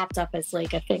it popped up as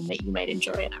like a thing that you might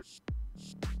enjoy. And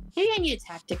maybe I need a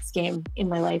tactics game in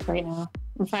my life right now.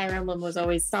 And Fire Emblem was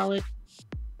always solid.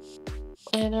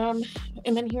 And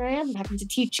then here I am having to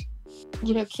teach,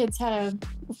 kids how to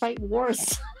fight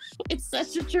wars. It's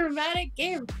such a dramatic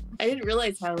game. I didn't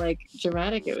realize how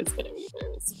dramatic it was going to be.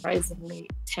 It was surprisingly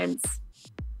tense.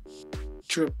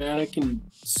 Dramatic and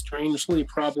strangely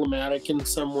problematic in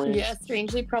some ways. Yeah,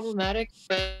 strangely problematic,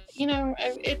 but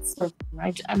it's.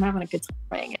 I'm having a good time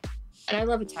playing it, and I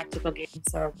love a tactical game.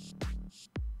 So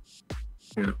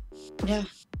yeah.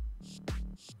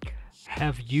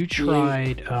 Have you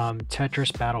tried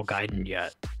Tetris Battle Gaiden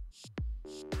yet?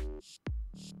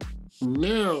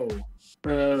 No.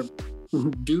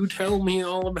 Do tell me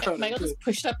all about Michael it. just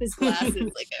pushed up his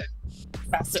glasses like a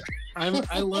professor.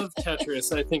 I love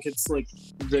Tetris. I think it's like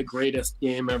the greatest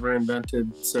game ever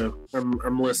invented. So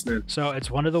I'm listening. So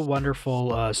it's one of the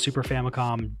wonderful Super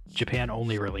Famicom Japan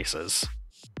only releases.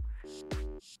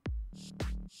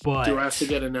 But do I have to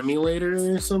get an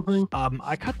emulator or something?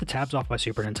 I cut the tabs off my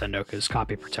Super Nintendo because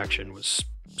copy protection was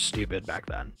stupid back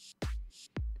then.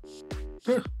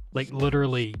 Huh. Like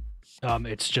literally,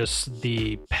 it's just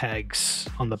the pegs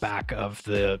on the back of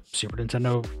the Super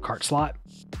Nintendo cart slot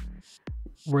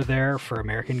were there for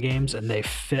American games, and they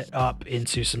fit up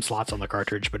into some slots on the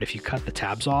cartridge. But if you cut the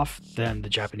tabs off, then the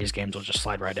Japanese games will just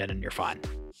slide right in, and you're fine.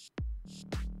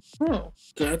 Oh,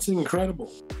 that's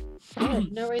incredible! I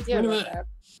had no idea about that.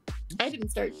 I didn't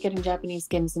start getting Japanese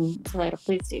games until I had a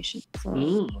PlayStation,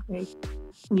 so I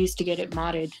used to get it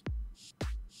modded.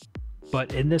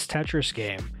 But in this Tetris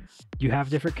game, you have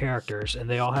different characters and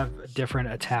they all have a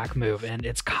different attack move, and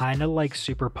it's kind of like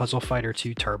Super Puzzle Fighter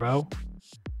 2 Turbo,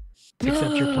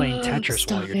 except you're playing Tetris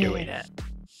while you're doing it.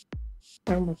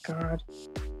 Oh my god.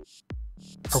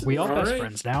 Are we all best right.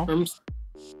 friends now?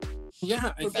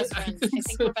 Yeah, We're best friends. I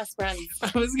think we're best friends.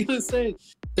 I was gonna say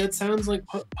that sounds like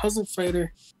Puzzle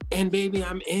Fighter, and baby,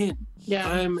 I'm in. Yeah.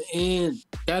 I'm in.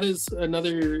 That is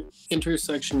another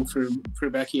intersection for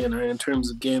Becky and I in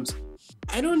terms of games.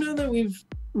 I don't know that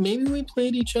we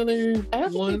played each other I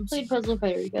don't think we once, played Puzzle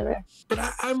Fighter together.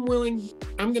 but I'm willing.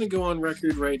 I'm gonna go on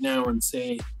record right now and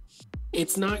say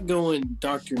it's not going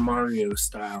Dr. Mario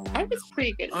style. I was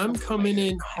pretty good. At I'm Puzzle coming Fighter.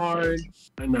 in hard,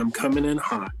 and I'm coming in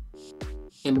hot.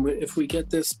 And if we get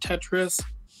this Tetris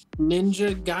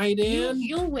Ninja Gaiden,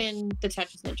 You'll win the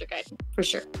Tetris Ninja Gaiden for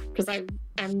sure. Because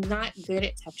I'm not good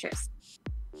at Tetris.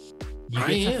 You I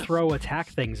get to am. throw attack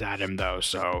things at him, though,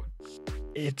 so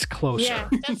it's closer. Yeah,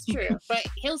 that's true. But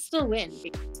he'll still win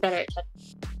because he's better at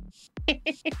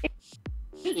Tetris.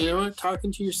 you know what?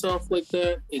 Talking to yourself like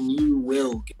that, and you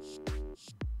will.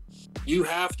 You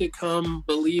have to come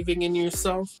believing in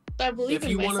yourself. I believe If in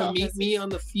you want to myself. meet me on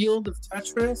the field of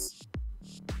Tetris,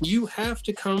 you have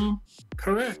to come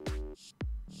correct.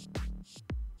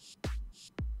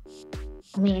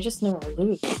 I mean, I just know I'll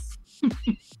lose.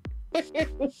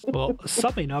 Well,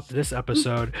 summing up this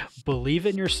episode, believe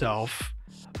in yourself.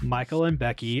 Michael and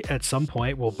Becky at some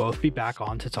point will both be back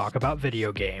on to talk about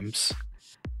video games.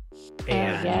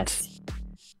 And yes.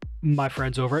 my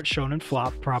friends over at Shonen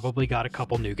Flop probably got a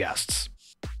couple new guests.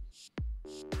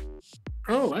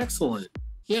 Oh, excellent.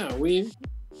 Yeah,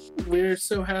 we're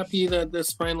so happy that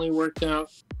this finally worked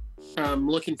out. I'm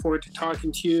looking forward to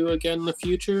talking to you again in the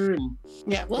future, and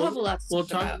Yeah, we'll have a lot to we'll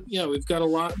talk about. Yeah, we've got a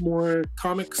lot more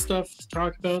comic stuff to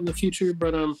talk about in the future,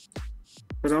 but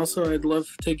also I'd love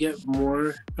to get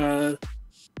more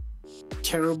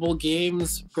terrible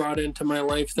games brought into my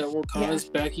life that will cause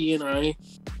Becky and I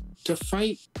to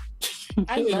fight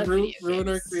I and love ruin video our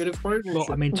games. creative partnership.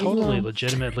 Well, I mean, totally Yeah.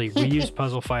 legitimately, we use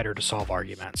Puzzle Fighter to solve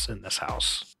arguments in this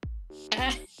house.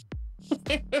 I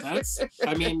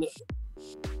mean,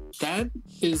 that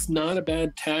is not a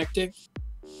bad tactic.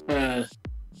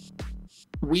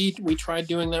 We tried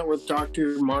doing that with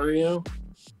Dr. Mario,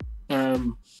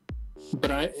 but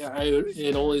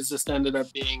it always just ended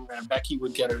up being that Becky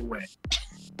would get her way,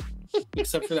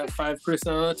 except for that 5%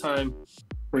 of the time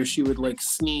where she would like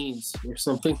sneeze or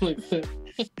something like that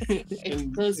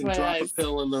and close my drop eyes. a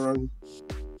pill in the wrong.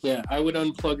 Yeah, I would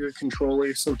unplug her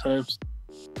controller sometimes.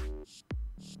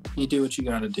 You do what you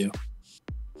got to do.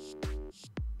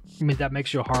 I mean, that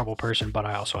makes you a horrible person, but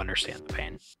I also understand the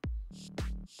pain.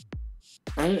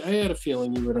 I had a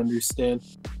feeling you would understand.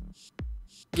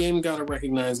 Game gotta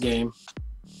recognize game.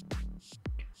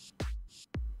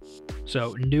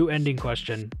 So, new ending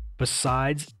question.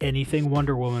 Besides anything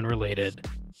Wonder Woman related,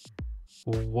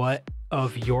 what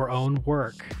of your own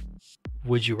work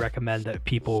would you recommend that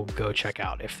people go check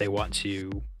out if they want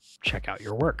to check out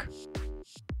your work?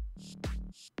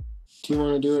 Do you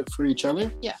want to do it for each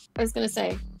other? Yeah, I was gonna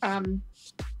say,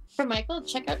 for Michael,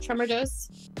 check out Tremor Dose.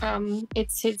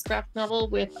 It's his graphic novel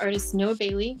with artist Noah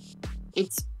Bailey.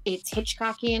 It's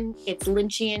Hitchcockian, it's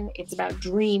Lynchian, it's about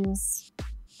dreams.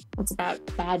 It's about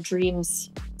bad dreams.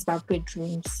 It's about good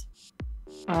dreams.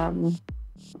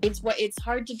 It's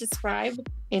hard to describe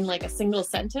in like a single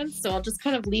sentence, so I'll just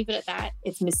kind of leave it at that.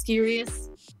 It's mysterious.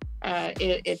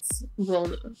 It's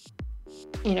will,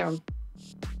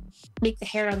 make the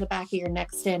hair on the back of your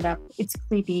neck stand up. It's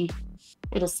creepy.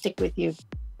 It'll stick with you.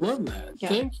 Love that. Yeah.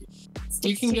 Thank you.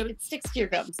 It sticks to your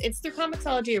gums. It's through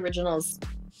Comixology Originals,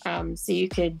 so you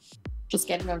could just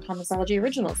get it on Comixology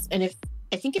Originals. And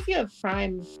I think if you have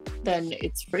Prime, then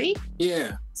it's free,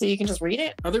 Yeah. so you can just read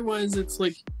it. Otherwise, it's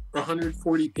like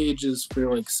 140 pages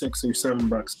for like $6 or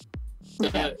 $7.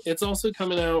 Yeah. It's also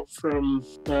coming out from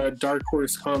Dark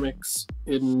Horse Comics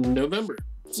in November.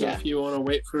 So Yeah. if you want to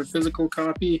wait for a physical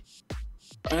copy,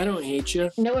 I don't hate you.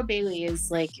 Noah Bailey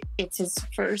is it's his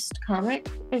first comic,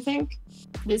 I think.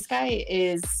 This guy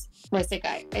is, when I say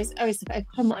guy, I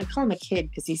call him a kid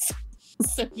because he's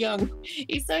so young.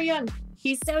 He's so young.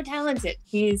 He's so talented.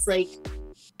 He's like,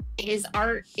 his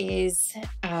art is,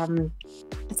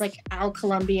 it's like Al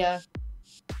Columbia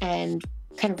and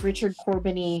kind of Richard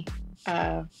Corbin-y,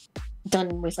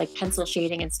 done with like pencil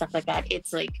shading and stuff like that.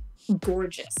 It's like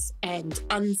gorgeous and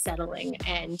unsettling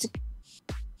and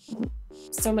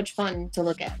so much fun to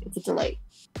look at. It's a delight.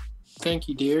 Thank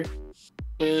you, dear.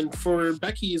 And for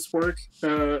Becky's work,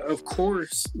 of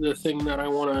course, the thing that I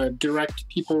want to direct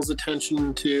people's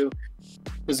attention to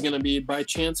is going to be By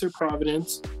Chance or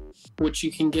Providence. which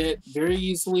you can get very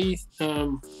easily,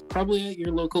 probably at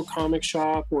your local comic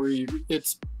shop, or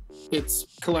it's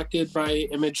collected by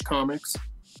Image Comics.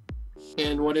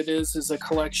 And what it is a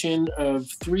collection of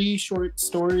 3 short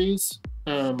stories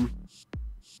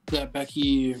that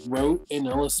Becky wrote and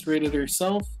illustrated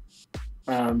herself.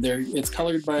 It's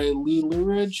colored by Lee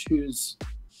Luridge, who's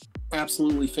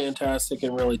absolutely fantastic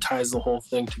and really ties the whole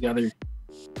thing together.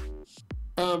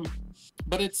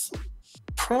 But it's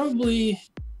probably,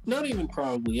 not even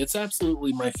probably, it's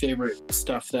absolutely my favorite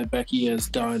stuff that Becky has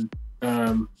done,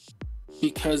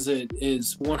 because it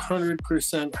is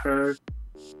 100% her.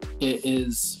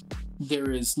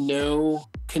 There is no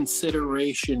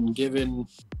consideration given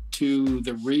to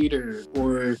the reader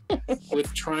or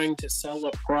with trying to sell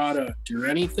a product or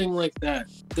anything like that.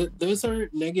 Those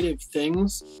aren't negative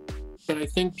things, but I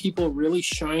think people really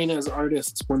shine as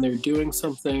artists when they're doing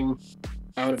something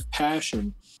out of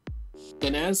passion.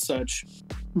 And as such,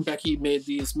 Becky made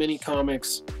these mini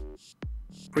comics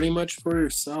pretty much for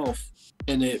herself,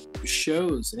 and it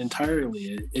shows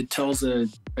entirely. It tells a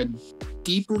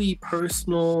deeply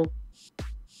personal,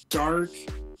 dark,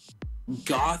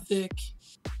 gothic,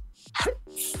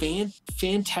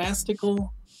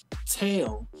 fantastical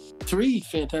tale. 3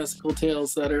 fantastical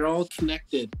tales that are all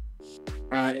connected,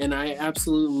 and I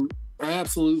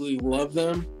absolutely love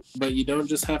them. But you don't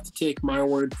just have to take my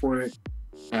word for it.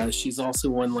 She's also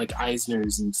won like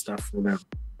Eisners and stuff for them.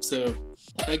 So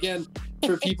again,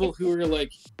 for people who are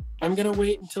like, I'm gonna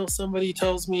wait until somebody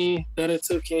tells me that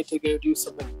it's okay to go do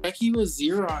something, Becky was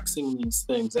Xeroxing these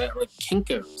things at like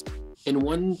Kinko's and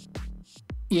won,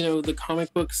 the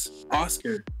comic books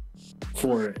Oscar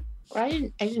for it. Well,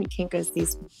 I didn't Kinko's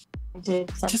these. I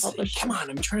did self-publish. Come on,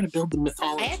 I'm trying to build the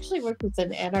mythology. I actually worked with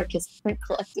an anarchist print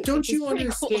collective. Don't you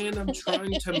understand? Cool. I'm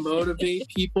trying to motivate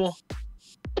people.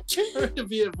 Trying to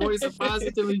be a voice of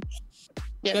positivity.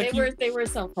 Yeah, they were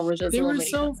self-published. They were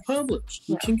self-published.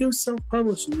 You can go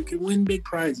self-published and you can win big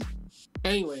prizes.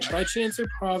 Anyway, By Chance or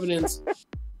Providence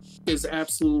is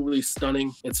absolutely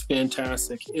stunning. It's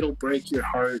fantastic. It'll break your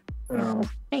heart.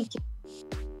 Thank you.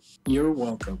 You're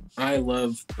welcome. I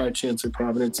love By Chance or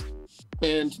Providence.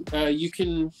 And you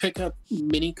can pick up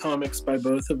mini comics by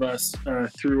both of us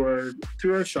through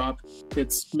our shop.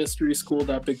 It's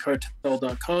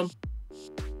mysteryschool.bigcartel.com.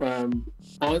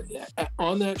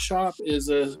 On that shop is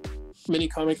a mini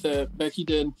comic that Becky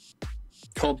did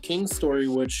called King's Story,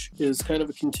 which is kind of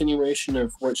a continuation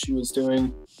of what she was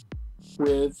doing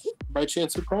with By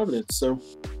Chance or Providence. So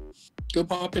go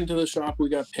pop into the shop. We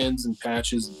got pens and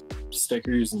patches and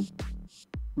stickers and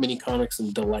mini comics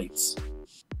and delights.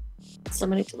 So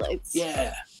many delights.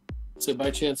 Yeah. So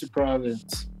By Chance or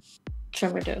Providence.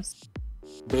 Tremor dose.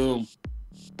 Boom.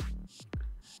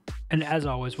 And as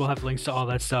always, we'll have links to all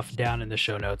that stuff down in the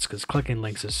show notes, because clicking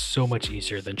links is so much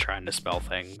easier than trying to spell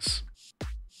things.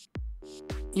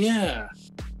 Yeah.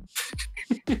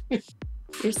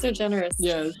 You're so generous.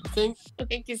 Yeah. Thank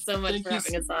you so much for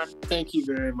having us on. Thank you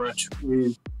very much.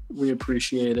 We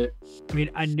appreciate it. I mean,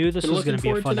 I knew this was going to be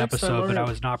a fun episode, but I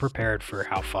was not prepared for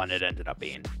how fun it ended up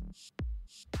being.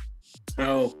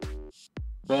 Oh.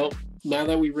 Well, now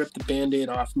that we ripped the Band-Aid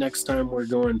off, next time we're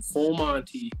going full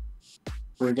Monty.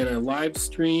 We're going to live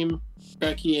stream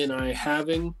Becky and I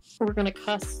having. We're going to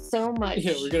cuss so much.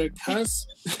 Yeah, we're going to cuss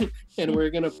and we're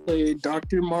going to play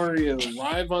Dr. Mario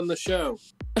live on the show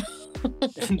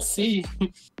and see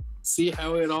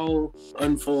how it all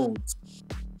unfolds.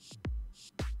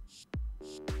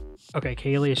 Okay,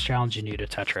 Kaylee is challenging you to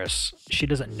Tetris. She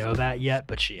doesn't know that yet,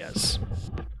 but she is.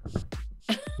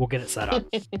 We'll get it set up.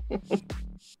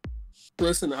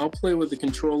 Listen, I'll play with the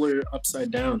controller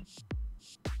upside down.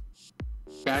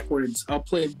 Backwards. I'll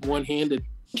play one-handed.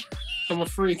 I'm a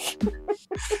freak.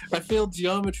 I failed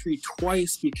geometry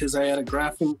twice because I had a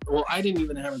graphing. Well, I didn't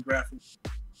even have a graphing.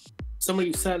 Somebody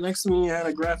who sat next to me had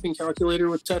a graphing calculator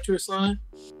with Tetris on it.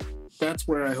 That's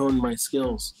where I honed my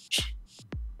skills.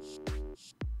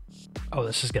 Oh,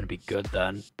 this is going to be good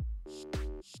then.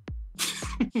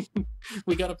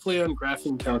 We got to play on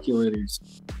graphing calculators.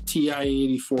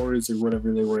 TI-84s or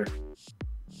whatever they were.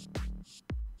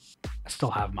 I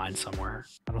still have mine somewhere.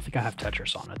 I don't think I have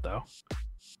Tetris on it, though.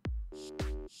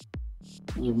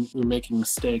 You're making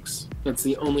mistakes. That's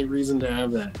the only reason to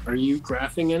have that. Are you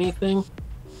graphing anything?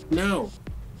 No.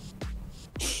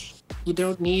 You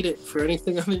don't need it for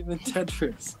anything other than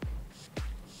Tetris.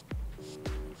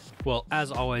 Well,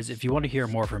 as always, if you want to hear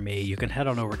more from me, you can head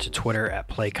on over to Twitter at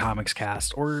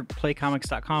PlayComicsCast or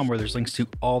playcomics.com, where there's links to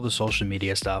all the social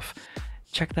media stuff.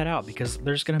 Check that out because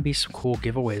there's going to be some cool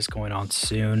giveaways going on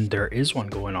soon. There is one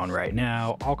going on right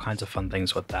now. All kinds of fun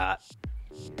things with that.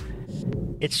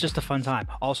 It's just a fun time.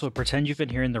 Also, pretend you've been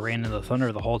hearing the rain and the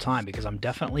thunder the whole time because I'm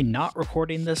definitely not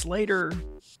recording this later.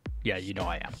 Yeah, you know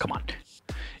I am. Come on.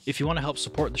 If you want to help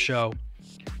support the show,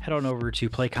 head on over to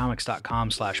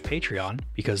playcomics.com/Patreon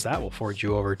because that will forward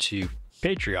you over to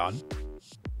Patreon.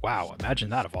 Wow, imagine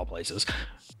that of all places.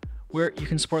 Where you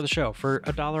can support the show for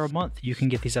 $1 a month. You can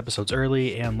get these episodes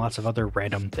early and lots of other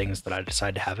random things that I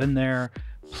decide to have in there.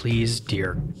 Please,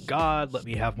 dear God, let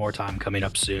me have more time coming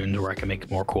up soon where I can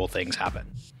make more cool things happen.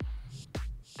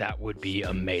 That would be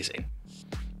amazing.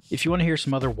 If you want to hear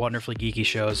some other wonderfully geeky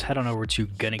shows, head on over to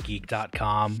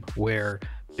gonnageek.com where,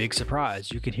 big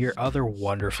surprise, you can hear other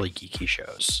wonderfully geeky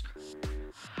shows.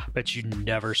 Bet you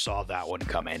never saw that one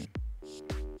coming.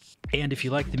 And if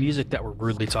you like the music that we're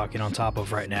rudely talking on top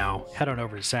of right now, head on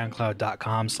over to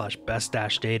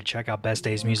soundcloud.com/best-day to check out Best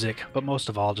Day's music. But most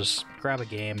of all, just grab a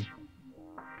game.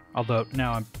 Although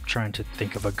now I'm trying to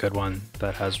think of a good one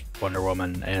that has Wonder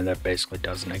Woman and that basically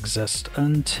doesn't exist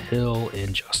until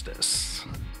Injustice.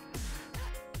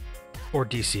 Or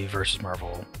DC versus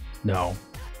Marvel. No.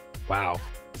 Wow.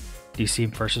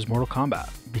 DC versus Mortal Kombat.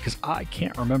 Because I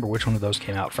can't remember which one of those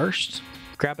came out first.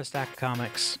 Grab a stack of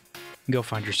comics. Go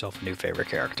find yourself a new favorite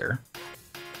character.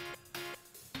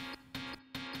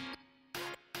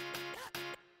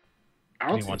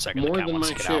 I'll Give me 1 take second. more The cat than wants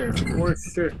my to get share, out. for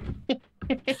sure.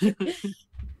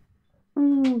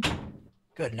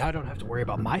 Good. Now I don't have to worry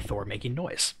about my Thor making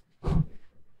noise.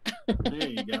 There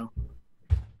you go.